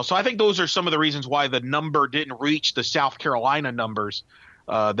 so I think those are some of the reasons why the number didn't reach the South Carolina numbers.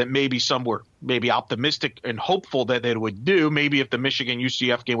 That maybe some were maybe optimistic and hopeful that it would do. Maybe if the Michigan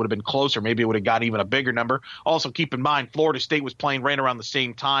UCF game would have been closer, maybe it would have got even a bigger number. Also, keep in mind, Florida State was playing right around the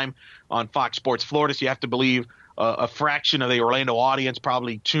same time on Fox Sports Florida, so you have to believe a fraction of the Orlando audience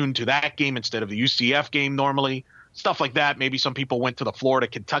probably tuned to that game instead of the UCF game normally. Stuff like that. Maybe some people went to the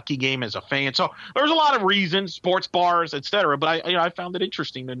Florida-Kentucky game as a fan. So there's a lot of reasons, sports bars, et cetera. But I found it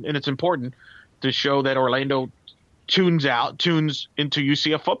interesting, and it's important to show that Orlando tunes into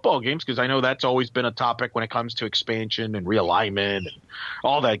UCF football games, because I know that's always been a topic when it comes to expansion and realignment and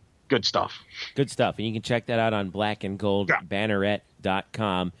all that good stuff. Good stuff. And you can check that out on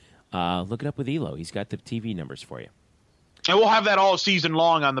blackandgoldbanneret.com. Look it up with Elo. He's got the TV numbers for you. And we'll have that all season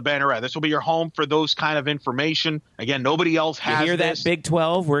long on the Banneret. This will be your home for those kind of information. Again, nobody else has you hear this. That Big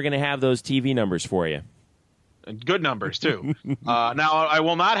 12? We're going to have those TV numbers for you. Good numbers, too. Now, I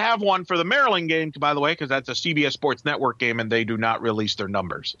will not have one for the Maryland game, by the way, because that's a CBS Sports Network game, and they do not release their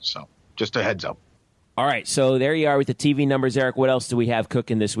numbers. So just a heads up. All right, so there you are with the TV numbers. Eric, what else do we have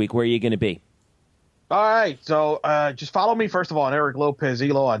cooking this week? Where are you going to be? All right, so just follow me, first of all, on Eric Lopez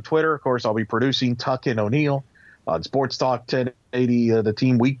Elo on Twitter. Of course, I'll be producing Tuck and O'Neill on Sports Talk 1080, the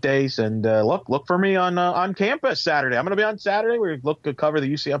team weekdays. And look for me on campus Saturday. I'm going to be on Saturday. We're going to cover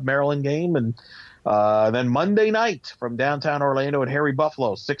the UCF Maryland game, and then Monday night from downtown Orlando at Harry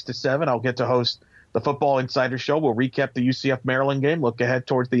Buffalo, 6 to 7, I'll get to host the Football Insider Show. We'll recap the UCF Maryland game, look ahead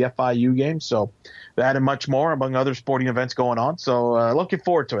towards the FIU game. So that and much more, among other sporting events going on. So looking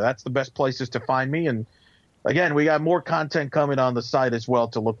forward to it. That's the best places to find me. And again, we got more content coming on the site as well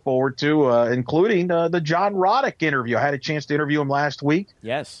to look forward to, including the John Roddick interview. I had a chance to interview him last week.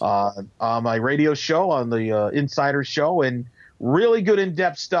 Yes. On my radio show, on the Insider Show, and really good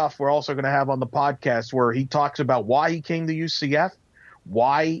in-depth stuff we're also going to have on the podcast, where he talks about why he came to UCF,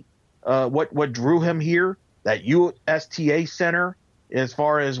 why what drew him here, that USTA Center, as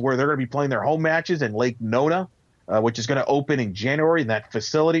far as where they're going to be playing their home matches, in Lake Nona, which is going to open in January, in that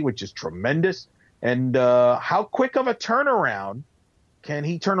facility, which is tremendous, and how quick of a turnaround can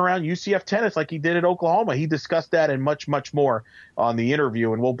he turn around UCF tennis like he did at Oklahoma. He discussed that and much, much more on the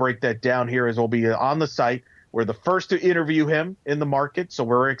interview, and we'll break that down here as we'll be on the site. We're the first to interview him in the market, so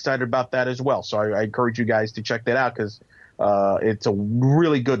we're excited about that as well. So I encourage you guys to check that out, because it's a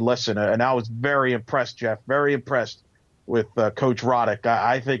really good listen. And I was very impressed, Jeff, very impressed with Coach Roddick.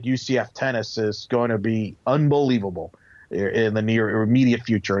 I think UCF tennis is going to be unbelievable in the near or immediate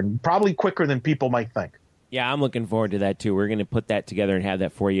future, and probably quicker than people might think. Yeah, I'm looking forward to that, too. We're going to put that together and have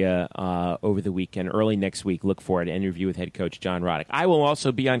that for you over the weekend, early next week. Look for it, an interview with head coach John Roddick. I will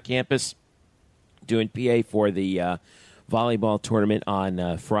also be on campus doing PA for the volleyball tournament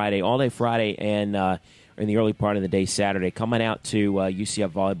on Friday, all day Friday, and in the early part of the day Saturday. Come on out to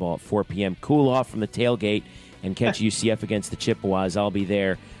UCF Volleyball at 4 p.m. Cool off from the tailgate and catch UCF against the Chippewas. I'll be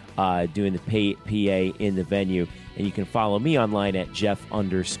there doing the PA in the venue. And you can follow me online at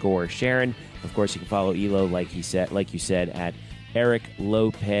Jeff_Sharon. Of course, you can follow Elo, like you said, at Eric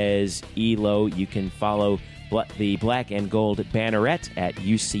Lopez Elo. You can follow the Black and Gold Banneret at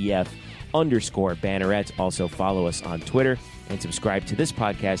UCF_Banneret. Also follow us on Twitter and subscribe to this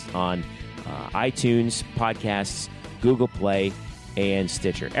podcast on iTunes, Podcasts, Google Play, and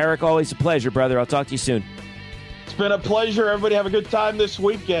Stitcher. Eric, always a pleasure, brother. I'll talk to you soon. It's been a pleasure. Everybody have a good time this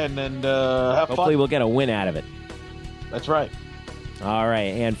weekend, and have fun. Hopefully we'll get a win out of it. That's right. All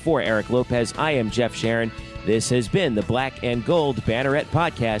right, and for Eric Lopez, I am Jeff Sharon. This has been the Black and Gold Banneret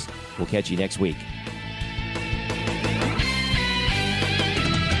Podcast. We'll catch you next week.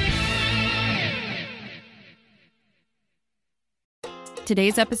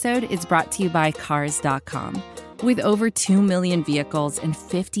 Today's episode is brought to you by Cars.com. With over 2 million vehicles and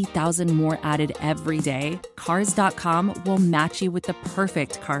 50,000 more added every day, Cars.com will match you with the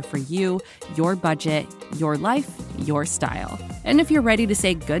perfect car for you, your budget, your life, your style. And if you're ready to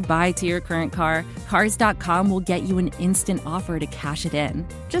say goodbye to your current car, Cars.com will get you an instant offer to cash it in.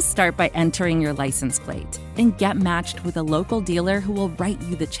 Just start by entering your license plate and get matched with a local dealer who will write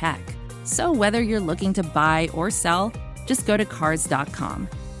you the check. So whether you're looking to buy or sell, just go to Cars.com.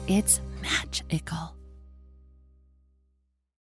 It's magical.